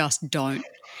 They just don't.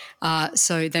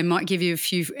 So they might give you a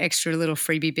few extra little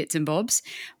freebie bits and bobs,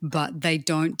 but they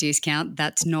don't discount.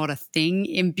 That's not a thing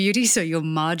in beauty. So your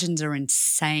margins are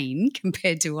insane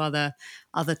compared to other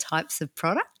types of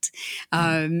product.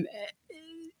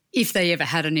 If they ever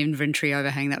had an inventory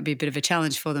overhang, that would be a bit of a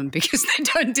challenge for them because they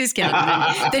don't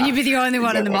discount. Then you'd be the only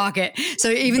one in the market. So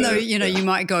even though, you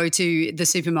might go to the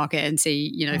supermarket and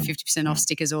see, 50% off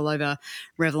stickers all over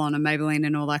Revlon and Maybelline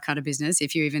and all that kind of business,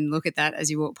 if you even look at that as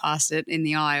you walk past it in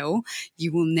the aisle,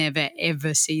 you will never,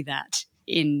 ever see that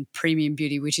in premium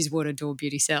beauty, which is what Adore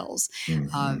Beauty sells.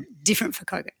 Different for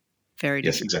Kogan. Very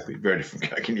different. Yes, exactly. Very different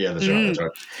from Kogan. Yeah, that's right. That's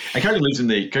right. And Kogan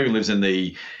lives in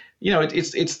the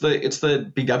it's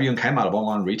the Big W and Kmart of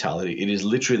online retail. It is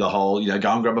literally the whole, go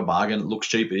and grab a bargain. It looks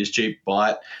cheap. It is cheap.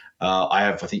 Buy it. I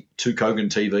have, I think, 2 Kogan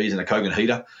TVs and a Kogan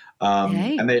heater,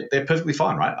 and they're perfectly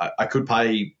fine, right? I could have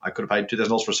paid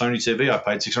 $2,000 for a Sony TV. I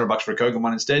paid $600 for a Kogan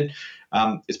one instead.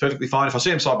 It's perfectly fine. If I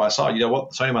see them side by side, you know what?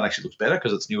 The Sony one actually looks better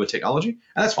because it's newer technology,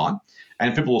 and that's fine.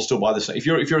 And people will still buy this. If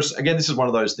you're again, this is one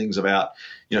of those things about,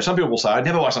 some people will say, I'd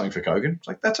never buy something for Kogan. It's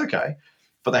like, that's okay.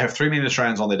 But they have 3 million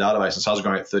Australians on their database and sales are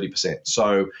growing at 30%.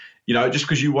 So, just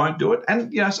because you won't do it,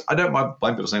 and, I don't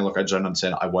blame people saying, look, I don't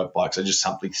understand it, I won't buy it because I just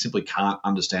simply can't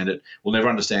understand it. We'll never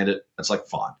understand it. It's like,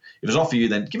 fine. If it's not for you,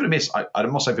 then give it a miss.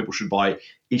 I'm not saying people should buy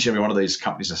each and every one of these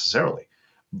companies necessarily.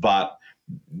 But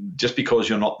just because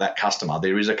you're not that customer,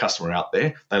 there is a customer out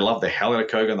there. They love the hell out of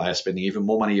Kogan. They are spending even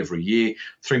more money every year.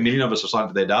 3 million of us are signed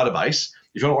to their database.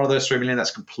 If you're not one of those 3 million,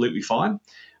 that's completely fine.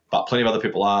 But plenty of other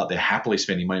people are. They're happily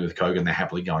spending money with Kogan. They're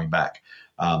happily going back.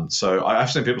 So I've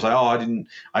seen people say, I didn't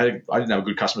have a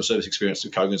good customer service experience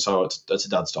with Kogan, so it's a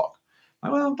dud stock.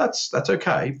 Well, that's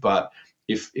okay. But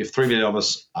if 3 million of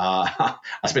us are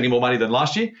spending more money than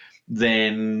last year,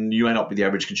 then you may not be the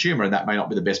average consumer, and that may not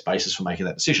be the best basis for making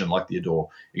that decision, like the Adore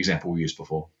example we used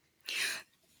before.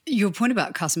 Your point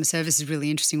about customer service is a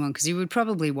really interesting one because you would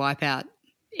probably wipe out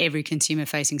every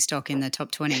consumer-facing stock in the top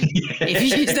 20. If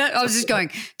you use that, I was just going,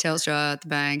 Telstra, the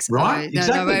banks. Right,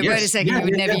 exactly. Wait a second. You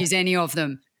would never use any of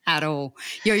them at all.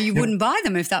 You wouldn't buy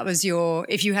them if that was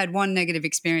if you had one negative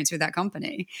experience with that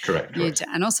company. Correct.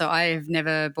 And also, I have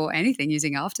never bought anything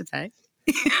using Afterpay.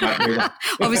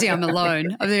 Obviously, I'm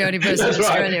alone. I'm the only person in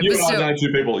Australia. You and I know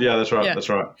 2 people. Yeah, that's right. Yeah. That's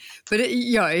right. But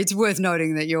it's worth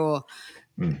noting that your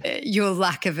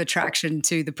lack of attraction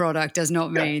to the product does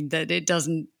not mean that it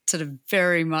doesn't sort of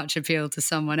very much appeal to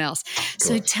someone else.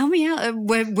 So tell me,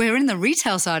 we're in the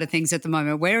retail side of things at the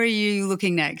moment. Where are you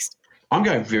looking next? I'm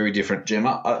going very different,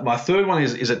 Gemma. My third one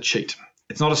is a cheat.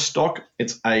 It's not a stock.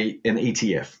 It's an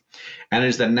ETF. And it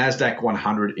is the NASDAQ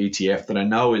 100 ETF that I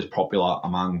know is popular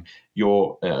among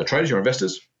your traders, your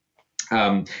investors.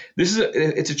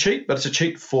 It's a cheat, but it's a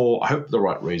cheat for, I hope, the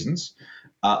right reasons.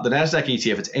 The NASDAQ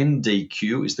ETF, it's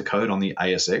NDQ is the code on the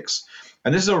ASX.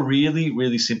 And this is a really,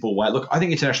 really simple way. Look, I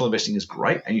think international investing is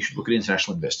great and you should look at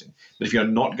international investing. But if you're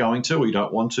not going to, or you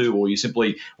don't want to, or you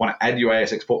simply want to add your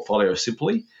ASX portfolio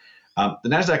simply, The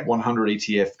NASDAQ 100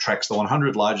 ETF tracks the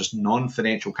 100 largest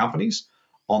non-financial companies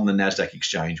on the NASDAQ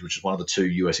exchange, which is one of the 2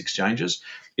 US exchanges.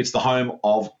 It's the home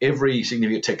of every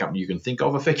significant tech company you can think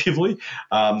of, effectively.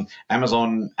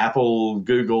 Amazon, Apple,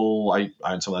 Google. I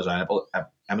own some of those on Apple,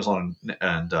 Amazon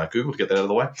and Google, to get that out of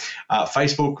the way.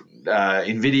 Facebook,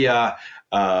 NVIDIA,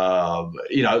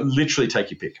 literally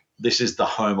take your pick. This is the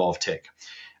home of tech.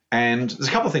 And there's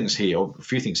a couple of things here, or a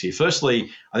few things here. Firstly,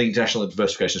 I think international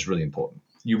diversification is really important.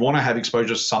 You want to have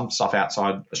exposure to some stuff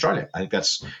outside Australia. I think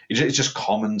it's just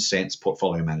common sense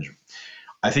portfolio management.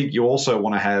 I think you also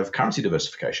want to have currency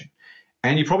diversification,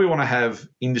 and you probably want to have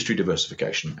industry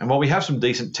diversification. And while we have some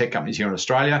decent tech companies here in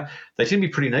Australia, they tend to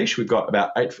be pretty niche. We've got about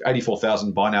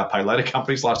 84,000 buy now, pay later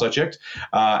companies, last I checked,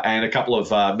 and a couple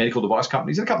of medical device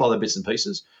companies and a couple other bits and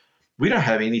pieces. We don't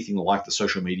have anything like the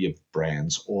social media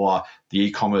brands or the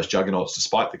e-commerce juggernauts,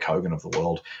 despite the Kogan of the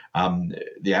world.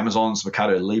 The Amazons,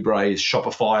 Mercado Libre,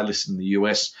 Shopify listed in the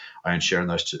US. I own shares in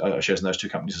those 2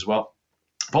 companies as well.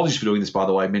 Apologies for doing this, by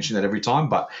the way, mention that every time,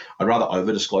 but I'd rather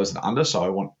over-disclose than under, so I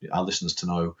want our listeners to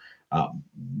know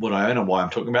what I own and why I'm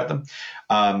talking about them.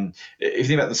 If you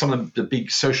think about some of the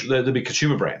big the big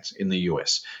consumer brands in the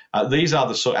US, these are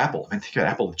the sort of Apple. I mean, think about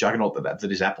Apple, the juggernaut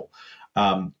that is Apple.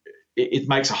 It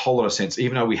makes a whole lot of sense.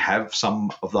 Even though we have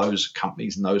some of those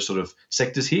companies and those sort of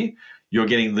sectors here, you're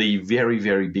getting the very,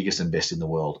 very biggest and best in the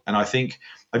world. And I think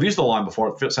I've used the line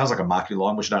before. It sounds like a marketing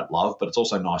line, which I don't love, but it's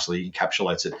also nicely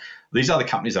encapsulates it. These are the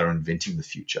companies that are inventing the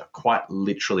future, quite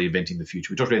literally inventing the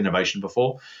future. We talked about innovation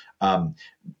before.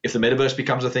 If the metaverse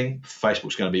becomes a thing,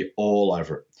 Facebook's going to be all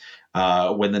over it.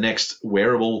 When the next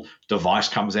wearable device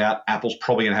comes out, Apple's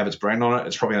probably going to have its brand on it.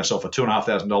 It's probably going to sell for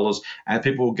 $2,500, and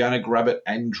people are going to grab it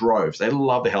in droves. They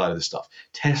love the hell out of this stuff.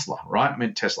 Tesla, right? I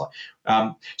mean, Tesla.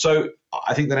 So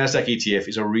I think the NASDAQ ETF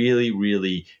is a really,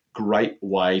 really great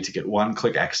way to get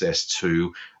one-click access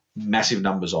to massive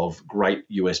numbers of great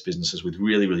US businesses with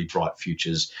really, really bright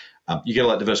futures. You get a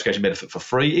lot of diversification benefit for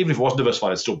free. Even if it wasn't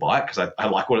diversified, I'd still buy it because I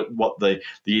like what the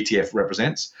ETF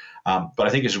represents. But I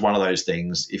think it's just one of those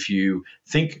things. If you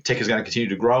think tech is going to continue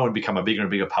to grow and become a bigger and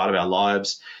bigger part of our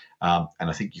lives, and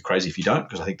I think you're crazy if you don't,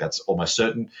 because I think that's almost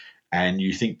certain, and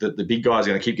you think that the big guys are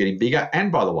going to keep getting bigger,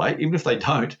 and by the way, even if they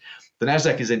don't, the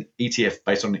NASDAQ is an ETF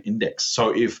based on an index.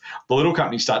 So if the little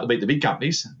companies start to beat the big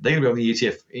companies, they're going to be on the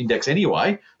ETF index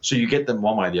anyway, so you get them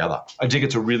one way or the other. I think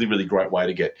it's a really, really great way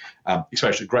to get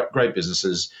exposure to great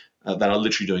businesses that are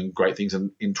literally doing great things. And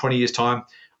in 20 years' time,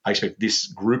 I expect this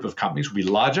group of companies will be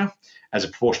larger as a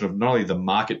proportion of not only the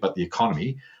market but the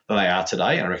economy than they are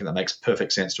today. And I reckon that makes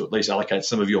perfect sense to at least allocate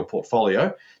some of your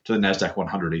portfolio to the NASDAQ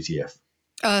 100 ETF.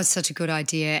 Oh, such a good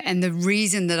idea. And the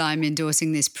reason that I'm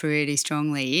endorsing this pretty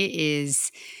strongly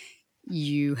is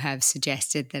you have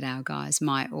suggested that our guys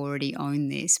might already own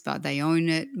this, but they own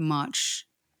it much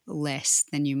less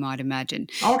than you might imagine.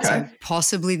 Okay. So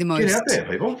possibly the most... Get out there,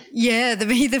 people. Yeah, the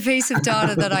piece of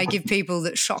data that I give people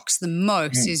that shocks them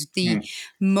most is the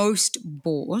most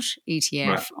bought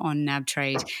ETF on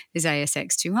NabTrade is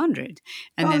ASX 200.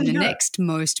 And then the next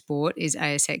most bought is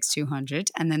ASX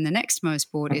 200. And then the next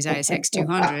most bought is ASX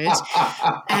 200.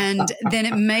 And then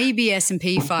it may be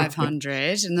S&P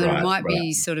 500. And then it might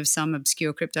be sort of some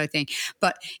obscure crypto thing.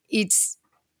 But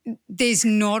there's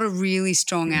not a really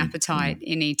strong appetite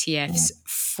in ETFs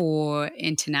for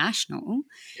international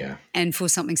and for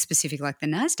something specific like the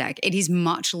NASDAQ. It is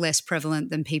much less prevalent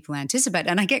than people anticipate.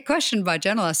 And I get questioned by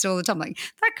journalists all the time, like,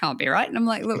 that can't be right. And I'm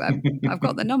like, look, I've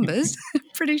got the numbers.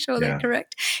 Pretty sure they're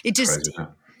correct. It just...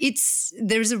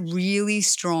 there's a really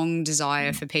strong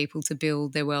desire for people to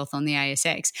build their wealth on the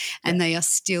ASX, and they are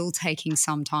still taking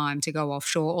some time to go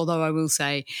offshore. Although I will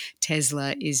say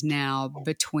Tesla is now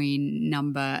between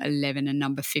number 11 and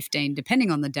number 15, depending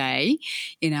on the day,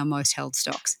 in our most held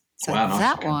stocks. So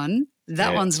that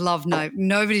one's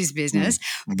nobody's business,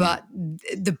 but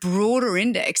the broader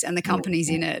index and the companies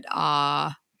in it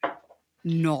are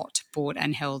not bought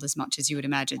and held as much as you would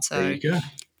imagine. So there you go.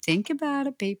 Think about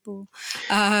it, people.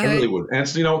 I really would. And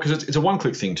it's, because it's a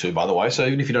one-click thing too, by the way. So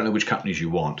even if you don't know which companies you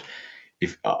want,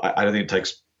 I don't think it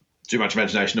takes too much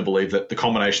imagination to believe that the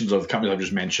combinations of the companies I've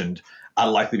just mentioned are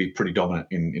likely to be pretty dominant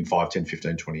in 5, 10,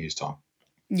 15, 20 years' time.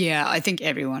 Yeah, I think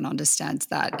everyone understands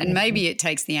that. And maybe it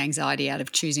takes the anxiety out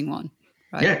of choosing one.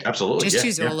 Right? Yeah, absolutely. Just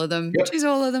choose all of them. Yep. Choose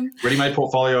all of them. Ready-made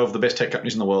portfolio of the best tech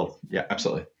companies in the world. Yeah,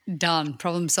 absolutely. Done.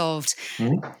 Problem solved.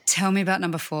 Tell me about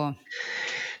number 4.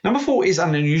 Number 4 is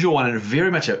an unusual one and very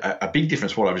much a big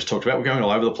difference from what I just talked about. We're going all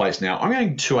over the place now. I'm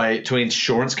going to an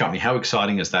insurance company. How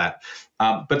exciting is that?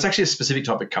 But it's actually a specific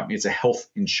type of company. It's a health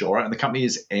insurer, and the company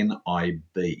is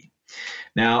NIB.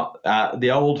 Now,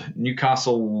 the old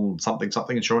Newcastle something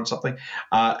insurance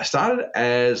started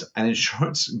as an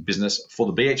insurance business for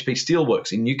the BHP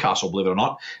Steelworks in Newcastle, believe it or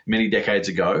not, many decades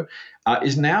ago,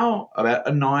 is now about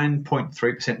a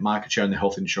 9.3% market share in the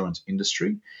health insurance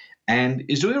industry, and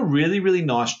is doing a really, really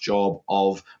nice job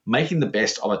of making the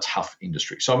best of a tough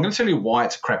industry. So I'm going to tell you why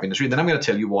it's a crap industry, then I'm going to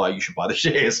tell you why you should buy the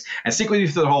shares, and stick with you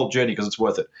through the whole journey because it's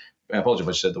worth it. I apologize if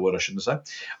I said the word I shouldn't say.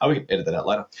 We can edit that out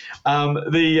later.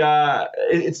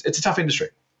 It's a tough industry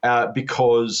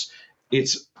because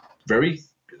it's very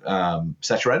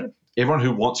saturated. Everyone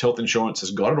who wants health insurance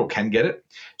has got it or can get it.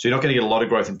 So you're not going to get a lot of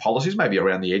growth in policies. Maybe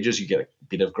around the edges you get a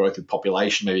bit of growth with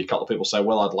population. Maybe a couple of people say,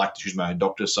 well, I'd like to choose my own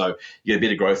doctor. So you get a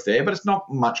bit of growth there, but it's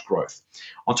not much growth.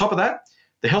 On top of that,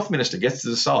 the health minister gets to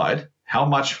decide how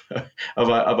much of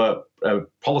a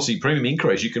policy premium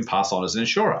increase you can pass on as an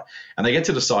insurer. And they get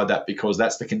to decide that because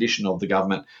that's the condition of the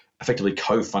government effectively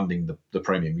co-funding the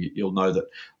premium. You'll know that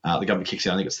the government kicks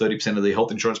in, I think it's 30% of the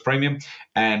health insurance premium.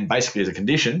 And basically as a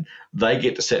condition, they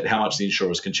get to set how much the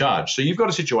insurers can charge. So you've got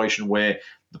a situation where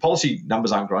the policy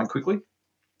numbers aren't growing quickly.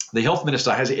 The health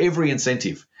minister has every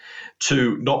incentive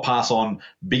to not pass on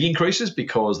big increases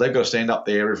because they've got to stand up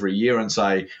there every year and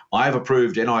say, I have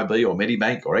approved NIB or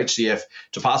Medibank or HCF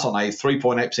to pass on a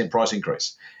 3.8% price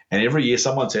increase. And every year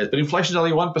someone says, but inflation's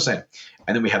only 1%.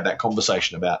 And then we have that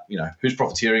conversation about, who's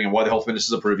profiteering and why the health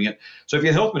minister's approving it. So if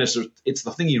you're the health minister, it's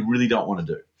the thing you really don't want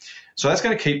to do. So that's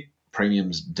going to keep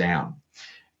premiums down,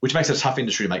 which makes it a tough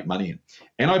industry to make money in.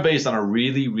 NIB has done a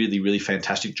really, really, really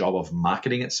fantastic job of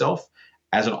marketing itself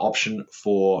as an option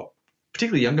for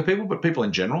particularly younger people, but people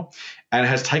in general, and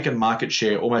has taken market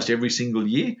share almost every single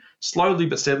year, slowly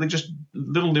but steadily, just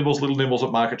little nibbles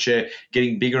of market share,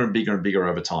 getting bigger and bigger and bigger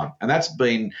over time. And that's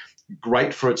been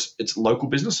great for its local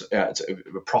business. It's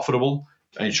a profitable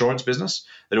insurance business.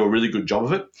 They do a really good job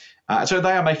of it. So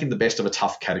they are making the best of a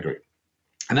tough category.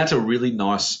 And that's a really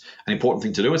nice and important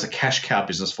thing to do. It's a cash cow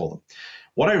business for them.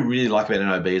 What I really like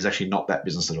about NIB is actually not that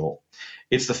business at all.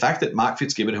 It's the fact that Mark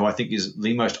Fitzgibbon, who I think is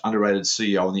the most underrated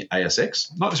CEO on the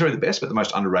ASX, not necessarily the best, but the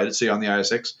most underrated CEO on the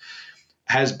ASX,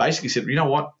 has basically said, you know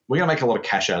what, we're going to make a lot of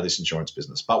cash out of this insurance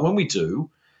business. But when we do,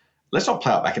 let's not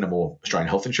plow it back into more Australian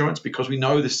health insurance because we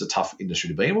know this is a tough industry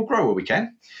to be in. We'll grow where we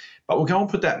can, but we'll go and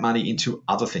put that money into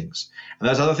other things. And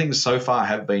those other things so far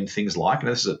have been things like, and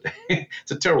this is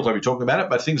it's a terrible time to be talking about it,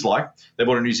 but things like they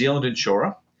bought a New Zealand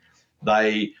insurer.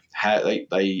 They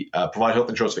provide health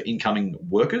insurance for incoming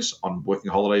workers on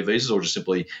working holiday visas or just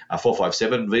simply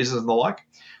 457 visas and the like.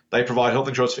 They provide health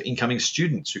insurance for incoming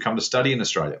students who come to study in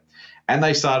Australia. And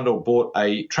they started or bought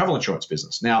a travel insurance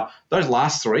business. Now, those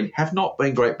last three have not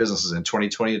been great businesses in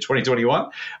 2020 and 2021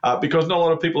 because not a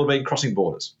lot of people have been crossing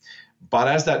borders. But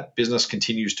as that business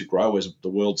continues to grow, as the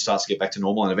world starts to get back to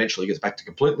normal and eventually gets back to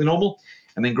completely normal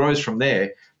and then grows from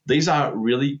there, these are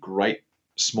really great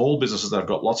small businesses that have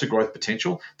got lots of growth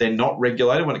potential. They're not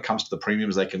regulated when it comes to the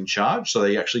premiums they can charge. So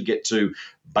they actually get to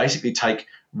basically take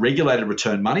regulated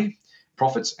return money,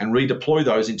 profits, and redeploy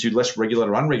those into less regulated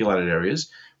or unregulated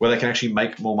areas where they can actually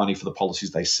make more money for the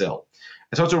policies they sell.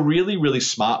 And so it's a really, really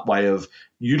smart way of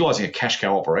utilizing a cash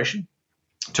cow operation,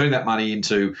 turning that money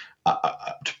into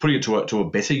putting it to a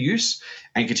better use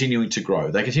and continuing to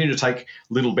grow. They continue to take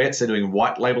little bets. They're doing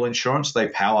white label insurance. They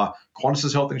power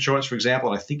Qantas Health Insurance, for example,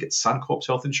 and I think it's Suncorp's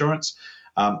Health Insurance.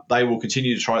 They will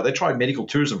continue to try. They tried medical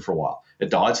tourism for a while.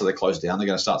 It died, so they closed down. They're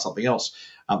going to start something else.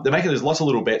 They're making there's lots of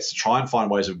little bets to try and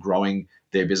find ways of growing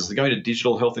their business. They're going to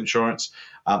digital health insurance.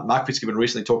 Mark Fitzgibbon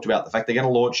recently talked about the fact they're going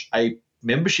to launch a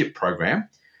membership program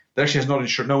that actually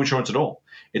has no insurance at all.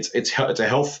 It's a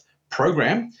health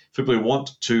program for people who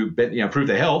want to improve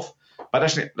their health, but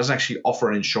actually it doesn't actually offer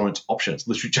an insurance option. It's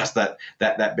literally just that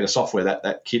bit of software,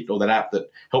 that kit or that app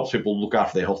that helps people look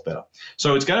after their health better.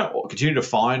 So it's going to continue to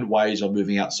find ways of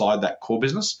moving outside that core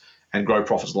business and grow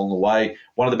profits along the way.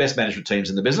 One of the best management teams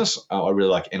in the business. I really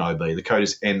like NIB. The code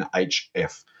is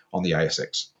NHF on the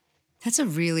ASX. That's a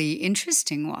really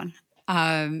interesting one.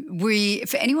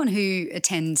 For anyone who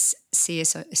attends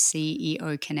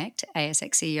CEO Connect,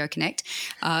 ASX CEO Connect,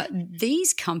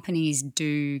 these companies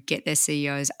do get their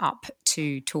CEOs up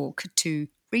to talk to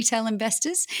retail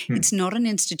investors. It's not an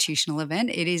institutional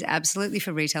event. It is absolutely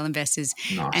for retail investors.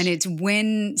 Nice. And it's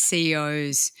when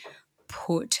CEOs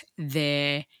put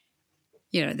their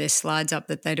slides up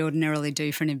that they'd ordinarily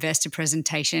do for an investor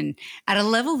presentation at a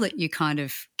level that you kind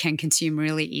of can consume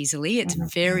really easily. It's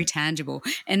very tangible.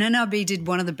 And NIB did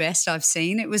one of the best I've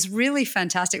seen. It was really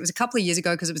fantastic. It was a couple of years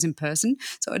ago because it was in person.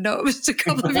 So I know it was a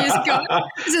couple of years ago.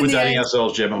 We're dating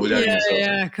ourselves, Gemma. We're dating ourselves.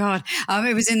 Yeah, God.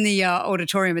 It was in the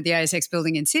auditorium at the ASX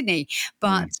building in Sydney.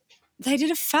 But they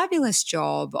did a fabulous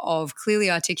job of clearly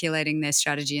articulating their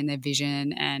strategy and their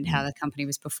vision and how the company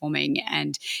was performing.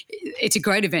 And it's a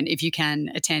great event if you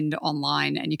can attend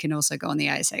online, and you can also go on the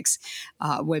ASX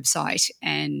website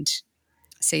and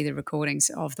see the recordings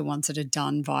of the ones that are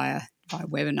done via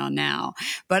webinar now.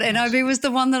 But NIB was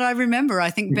the one that I remember, I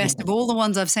think, best of all the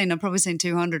ones I've seen. I've probably seen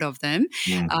 200 of them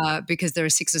because there are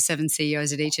 6 or 7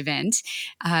 CEOs at each event.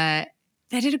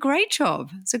 They did a great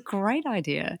job. It's a great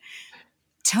idea.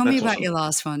 Tell me about your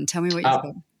last one. Tell me what you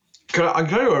thought.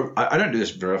 I don't do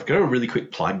this very often. Go to a really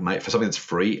quick plug, mate, for something that's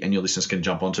free and your listeners can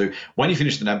jump onto. When you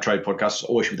finish the NAB Trade podcast, it's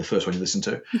always should be the first one you listen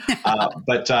to.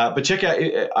 But check out,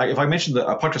 if I mentioned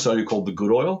a podcast I do called The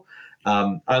Good Oil,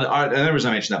 and the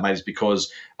reason I mentioned that, mate, is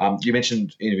because you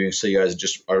mentioned interviewing CEOs. It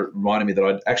just reminded me that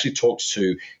I'd actually talked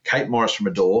to Kate Morris from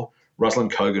Adore,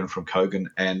 Rosalind Kogan from Kogan,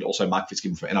 and also Mark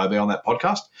Fitzgibbon from NIB on that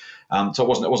podcast. So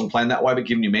it wasn't planned that way, but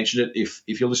given you mentioned it,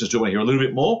 if your listeners do want to hear a little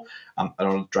bit more, I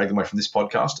don't want to drag them away from this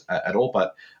podcast at all,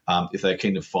 but if they're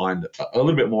keen to find a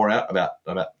little bit more out about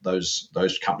those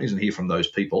companies and hear from those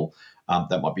people,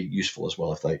 that might be useful as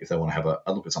well if they want to have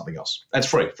a look at something else. And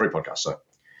it's free podcast. So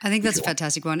I think that's a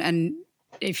fantastic one. And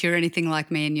if you're anything like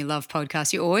me and you love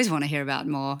podcasts, you always want to hear about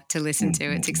more to listen to.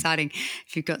 It's exciting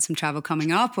if you've got some travel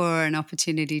coming up or an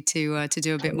opportunity to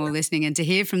do a bit more listening and to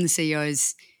hear from the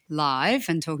CEOs live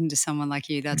and talking to someone like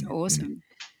you. That's awesome.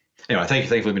 Anyway, thank you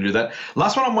for letting me do that.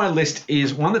 Last one on my list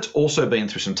is one that's also been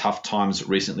through some tough times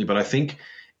recently, but I think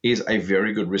is a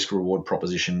very good risk-reward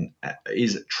proposition,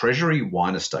 is Treasury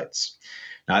Wine Estates.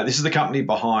 Now, this is the company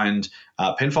behind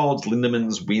Penfolds,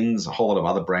 Lindemans, Wynns, a whole lot of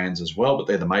other brands as well, but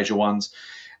they're the major ones.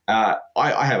 I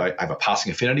have a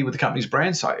passing affinity with the company's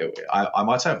brands, so I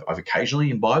might say I've occasionally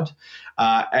imbibed.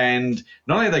 And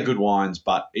not only are they good wines,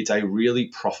 but it's a really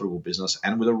profitable business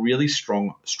and with a really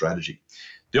strong strategy.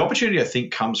 The opportunity, I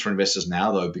think, comes for investors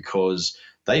now, though, because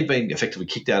they've been effectively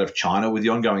kicked out of China with the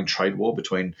ongoing trade war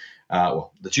between the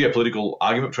geopolitical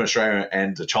argument between Australia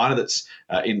and China that's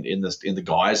in the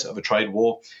guise of a trade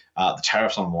war. The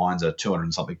tariffs on wines are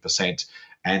 200-something%.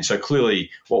 And so clearly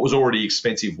what was already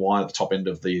expensive wine at the top end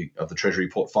of the Treasury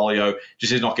portfolio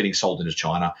just is not getting sold into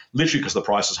China, literally because the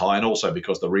price is high and also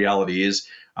because the reality is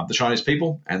the Chinese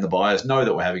people and the buyers know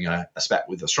that we're having a spat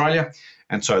with Australia,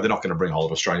 and so they're not going to bring a whole lot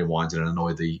of Australian wines in and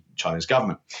annoy the Chinese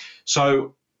government.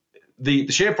 So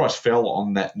the share price fell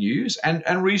on that news,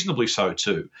 and reasonably so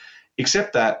too,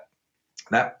 except that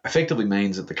effectively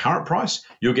means at the current price,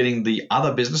 you're getting the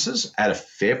other businesses at a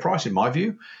fair price, in my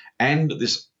view, and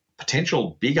this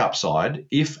potential big upside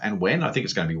if and when, I think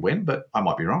it's going to be when, but I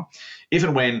might be wrong, if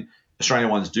and when Australian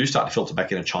wines do start to filter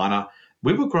back into China.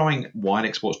 We were growing wine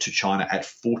exports to China at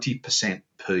 40%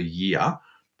 per year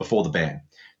before the ban.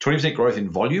 20% growth in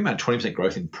volume and 20%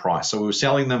 growth in price. So we were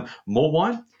selling them more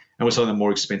wine and we're selling them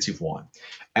more expensive wine.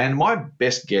 And my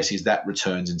best guess is that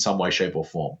returns in some way, shape or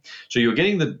form. So you're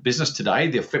getting the business today,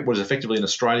 what is effectively an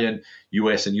Australian,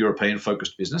 US and European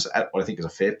focused business at what I think is a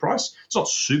fair price. It's not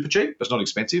super cheap, but it's not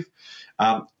expensive.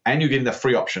 And you're getting the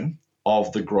free option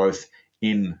of the growth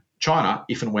in China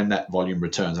if and when that volume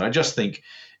returns. And I just think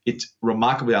it's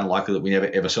remarkably unlikely that we never,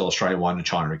 ever sell Australian wine to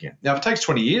China again. Now, if it takes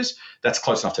 20 years, that's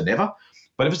close enough to never.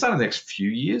 But if it's done in the next few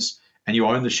years and you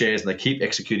own the shares and they keep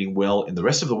executing well in the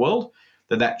rest of the world,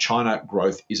 then that China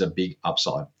growth is a big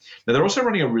upside. Now, they're also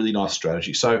running a really nice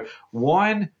strategy. So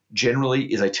wine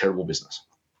generally is a terrible business.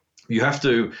 You have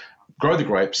to grow the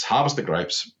grapes, harvest the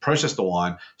grapes, process the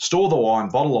wine, store the wine,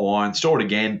 bottle the wine, store it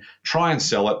again, try and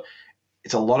sell it.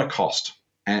 It's a lot of cost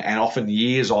and often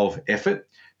years of effort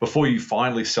before you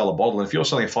finally sell a bottle. And if you're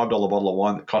selling a $5 bottle of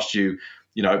wine that costs you,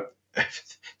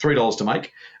 $3 to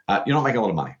make, you're not making a lot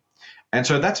of money. And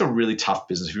so that's a really tough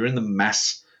business if you're in the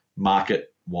mass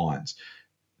market wines.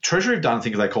 Treasury have done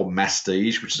things they call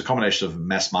masstige, which is a combination of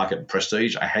mass market and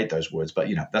prestige. I hate those words, but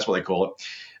that's what they call it.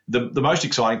 The most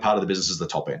exciting part of the business is the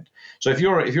top end. So if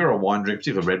you're a wine drinker,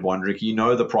 particularly a red wine drinker, you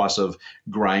know the price of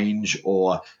Grange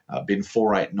or Bin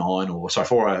 489 or sorry,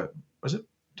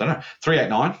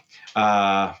 389.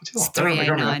 It's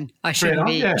 389. I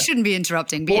shouldn't be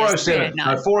interrupting. 407.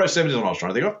 No, 407 is what I was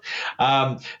trying to think of.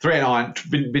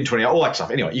 389, Bin 28, all that stuff.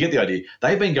 Anyway, you get the idea.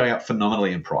 They've been going up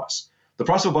phenomenally in price. The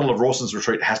price of a bottle of Rawson's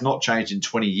Retreat has not changed in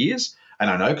 20 years, and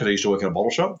I know because I used to work in a bottle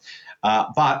shop.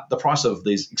 But the price of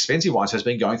these expensive wines has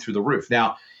been going through the roof.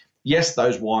 Now, yes,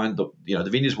 those wines, the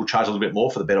vineyards will charge a little bit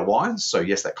more for the better wines. So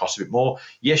yes, that costs a bit more.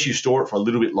 Yes, you store it for a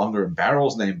little bit longer in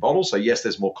barrels than in bottles. So yes,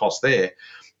 there's more cost there.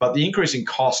 But the increase in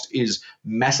cost is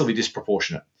massively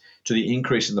disproportionate to the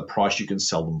increase in the price you can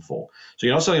sell them for. So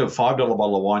you're not selling a $5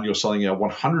 bottle of wine, you're selling a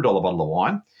 $100 bottle of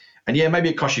wine. And yeah, maybe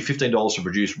it costs you $15 to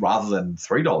produce rather than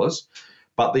 $3.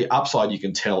 but the upside you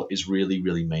can tell is really,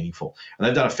 really meaningful. And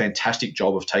they've done a fantastic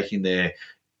job of taking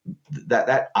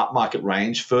that upmarket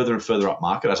range further and further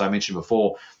upmarket. As I mentioned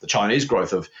before, the Chinese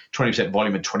growth of 20%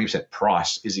 volume and 20%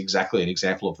 price is exactly an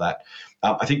example of that.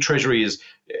 I think Treasury is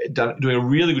doing a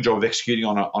really good job of executing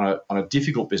on a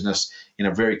difficult business in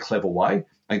a very clever way.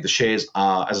 I think the shares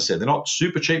are, as I said, they're not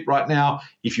super cheap right now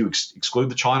if you exclude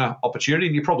the China opportunity,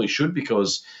 and you probably should,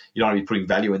 because you don't want to be putting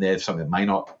value in there for something that may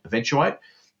not eventuate.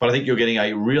 But I think you're getting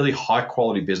a really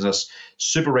high-quality business,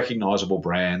 super recognizable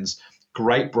brands,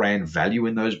 great brand value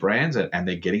in those brands, and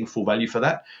they're getting full value for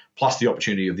that, plus the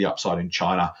opportunity of the upside in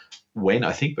China when,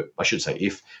 I think, but I should say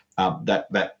if,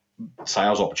 that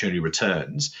sales opportunity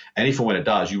returns. And if and when it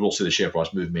does, you will see the share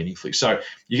price move meaningfully. So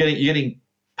you're getting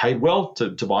paid well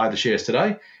to buy the shares today,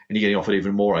 and you're getting offered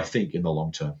even more, I think, in the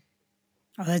long term.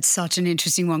 Oh, that's such an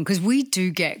interesting one, because we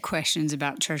do get questions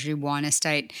about Treasury Wine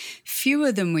Estate,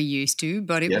 fewer than we used to,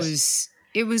 but it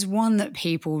was one that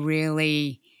people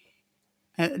really,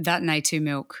 that A2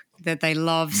 milk that they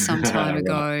loved some time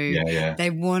ago. Yeah. They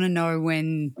want to know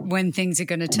when things are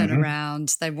going to turn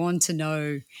around. They want to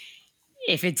know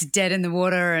if it's dead in the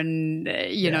water and,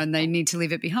 and they need to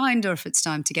leave it behind, or if it's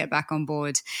time to get back on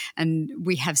board. And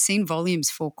we have seen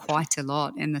volumes fall quite a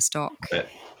lot in the stock.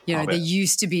 There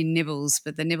used to be nibbles,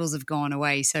 but the nibbles have gone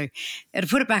away. So it'll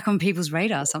put it back on people's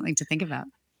radar, something to think about.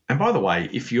 And by the way,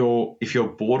 if you're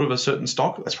bored of a certain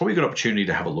stock, that's probably a good opportunity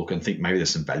to have a look and think maybe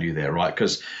there's some value there, right?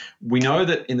 Because we know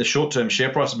that in the short term, share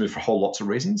prices move for whole lots of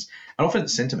reasons, and often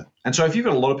it's sentiment. And so if you've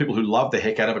got a lot of people who love the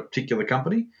heck out of a particular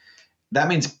company, that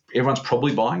means everyone's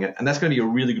probably buying it, and that's going to be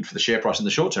really good for the share price in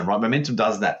the short term, right? Momentum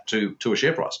does that to a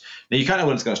share price. Now, you can't know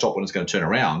when it's going to stop, when it's going to turn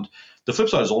around. The flip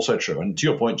side is also true. And to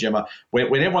your point, Gemma, when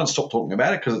everyone stopped talking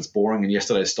about it because it's boring and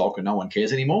yesterday's stock and no one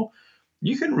cares anymore,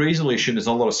 you can reasonably assume there's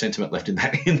not a lot of sentiment left in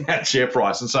that share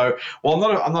price. And so, while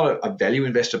I'm not a value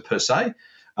investor per se,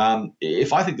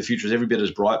 if I think the future is every bit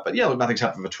as bright, but look, nothing's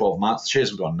happened for 12 months, the shares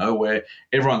have gone nowhere,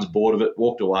 everyone's bored of it,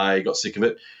 walked away, got sick of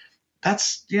it.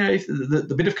 That's, if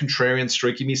the bit of contrarian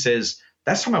streak in me says,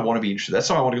 that's time I want to be interested. That's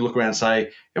time I want to look around and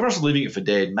say, everyone's leaving it for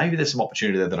dead. Maybe there's some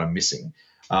opportunity there that I'm missing.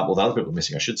 Well, the other people are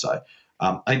missing, I should say.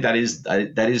 I think that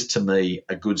is to me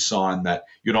a good sign that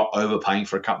you're not overpaying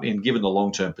for a company, and given the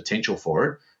long-term potential for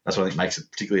it, that's what I think makes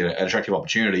it particularly an attractive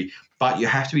opportunity. But you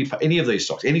have to be, any of these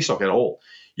stocks, any stock at all,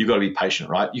 you've got to be patient,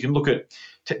 right? You can look at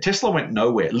Tesla went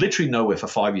nowhere, literally nowhere for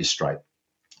 5 years straight.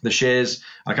 The shares,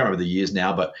 I can't remember the years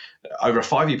now, but over a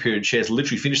 5 year period, shares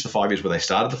literally finished the 5 years where they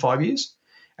started the 5 years.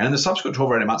 And in the subsequent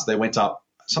 12 or 18 months, they went up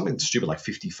something stupid like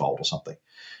 50-fold or something.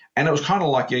 And it was kind of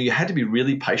like, you had to be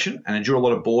really patient and endure a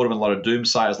lot of boredom and a lot of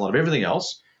doomsayers, a lot of everything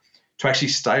else to actually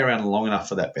stay around long enough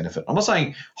for that benefit. I'm not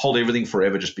saying hold everything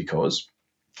forever just because.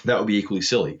 That would be equally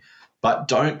silly. But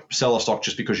don't sell a stock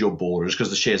just because you're bored or just because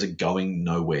the shares are going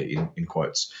nowhere, in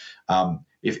quotes.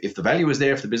 If the value is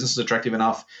there, if the business is attractive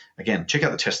enough, again, check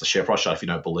out the Tesla share price chart if you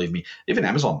don't believe me. Even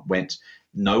Amazon went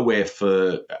nowhere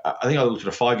for, I think I looked at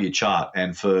a 5 year chart,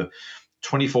 and for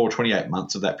 24 or 28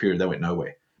 months of that period, they went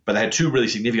nowhere. But they had two really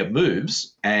significant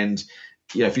moves. And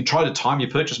if you try to time your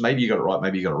purchase, maybe you got it right,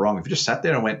 maybe you got it wrong. If you just sat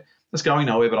there and went, that's going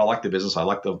nowhere, but I like the business, I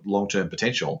like the long-term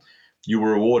potential, you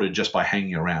were rewarded just by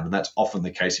hanging around. And that's often the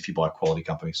case if you buy quality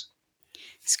companies.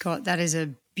 Scott, that is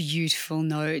a beautiful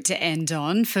note to end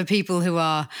on for people who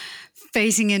are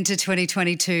facing into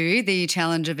 2022, the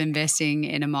challenge of investing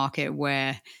in a market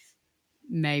where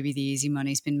maybe the easy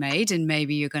money's been made and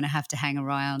maybe you're going to have to hang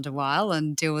around a while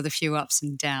and deal with a few ups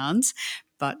and downs,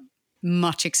 but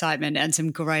much excitement and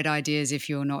some great ideas if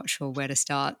you're not sure where to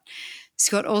start.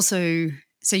 Scott, also,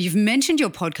 so you've mentioned your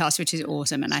podcast, which is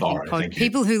awesome. And I think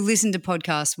people who listen to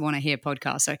podcasts want to hear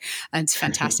podcasts. So it's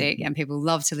fantastic and people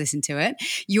love to listen to it.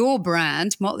 Your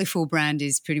brand, Motley Fool brand,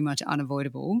 is pretty much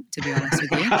unavoidable, to be honest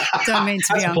with you. Don't mean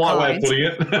to be unkind. That's a polite way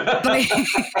of putting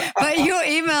it. but your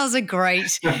emails are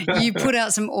great. You put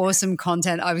out some awesome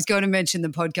content. I was going to mention the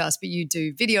podcast, but you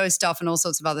do video stuff and all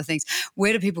sorts of other things.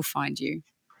 Where do people find you?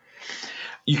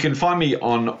 You can find me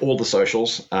on all the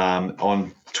socials.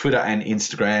 On Twitter and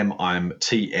Instagram, I'm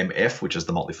TMF, which is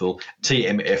the Motley Fool,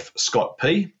 TMF Scott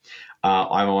P.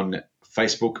 I'm on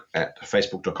Facebook at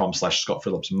facebook.com/Scott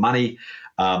Phillips Money.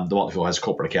 The Motley Fool has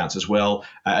corporate accounts as well.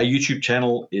 Our YouTube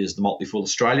channel is the Motley Fool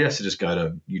Australia. So just go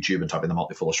to YouTube and type in the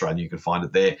Motley Fool Australia. You can find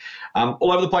it there.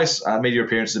 All over the place, media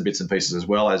appearances and bits and pieces as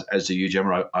well, as do you,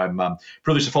 Gemma. I'm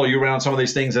privileged to follow you around on some of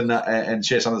these things and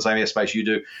share some of the same space you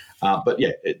do. But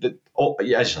yeah,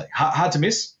 as you say, hard to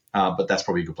miss, but that's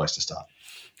probably a good place to start.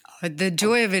 The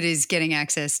joy of it is getting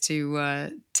access to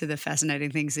the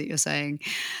fascinating things that you're saying.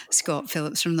 Scott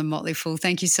Phillips from the Motley Fool,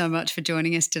 thank you so much for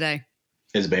joining us today.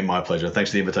 It's been my pleasure.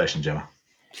 Thanks for the invitation, Gemma.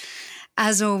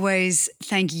 As always,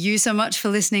 thank you so much for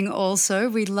listening also.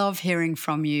 We love hearing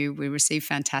from you. We receive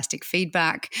fantastic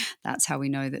feedback. That's how we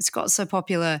know that Scott's so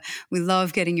popular. We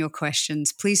love getting your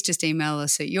questions. Please just email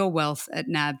us at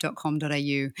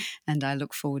yourwealth@nab.com.au, and I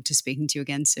look forward to speaking to you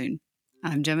again soon.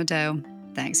 I'm Gemma Dale.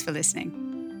 Thanks for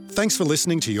listening. Thanks for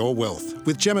listening to Your Wealth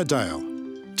with Gemma Dale.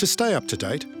 To stay up to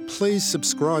date, please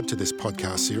subscribe to this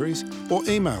podcast series or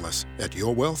email us at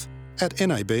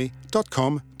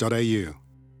yourwealth@nab.com.au.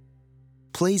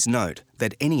 Please note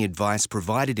that any advice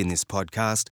provided in this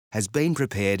podcast has been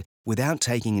prepared without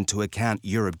taking into account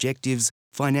your objectives,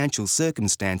 financial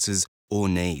circumstances, or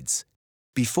needs.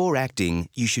 Before acting,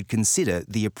 you should consider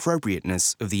the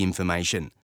appropriateness of the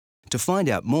information. To find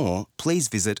out more, please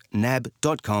visit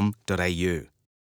nab.com.au.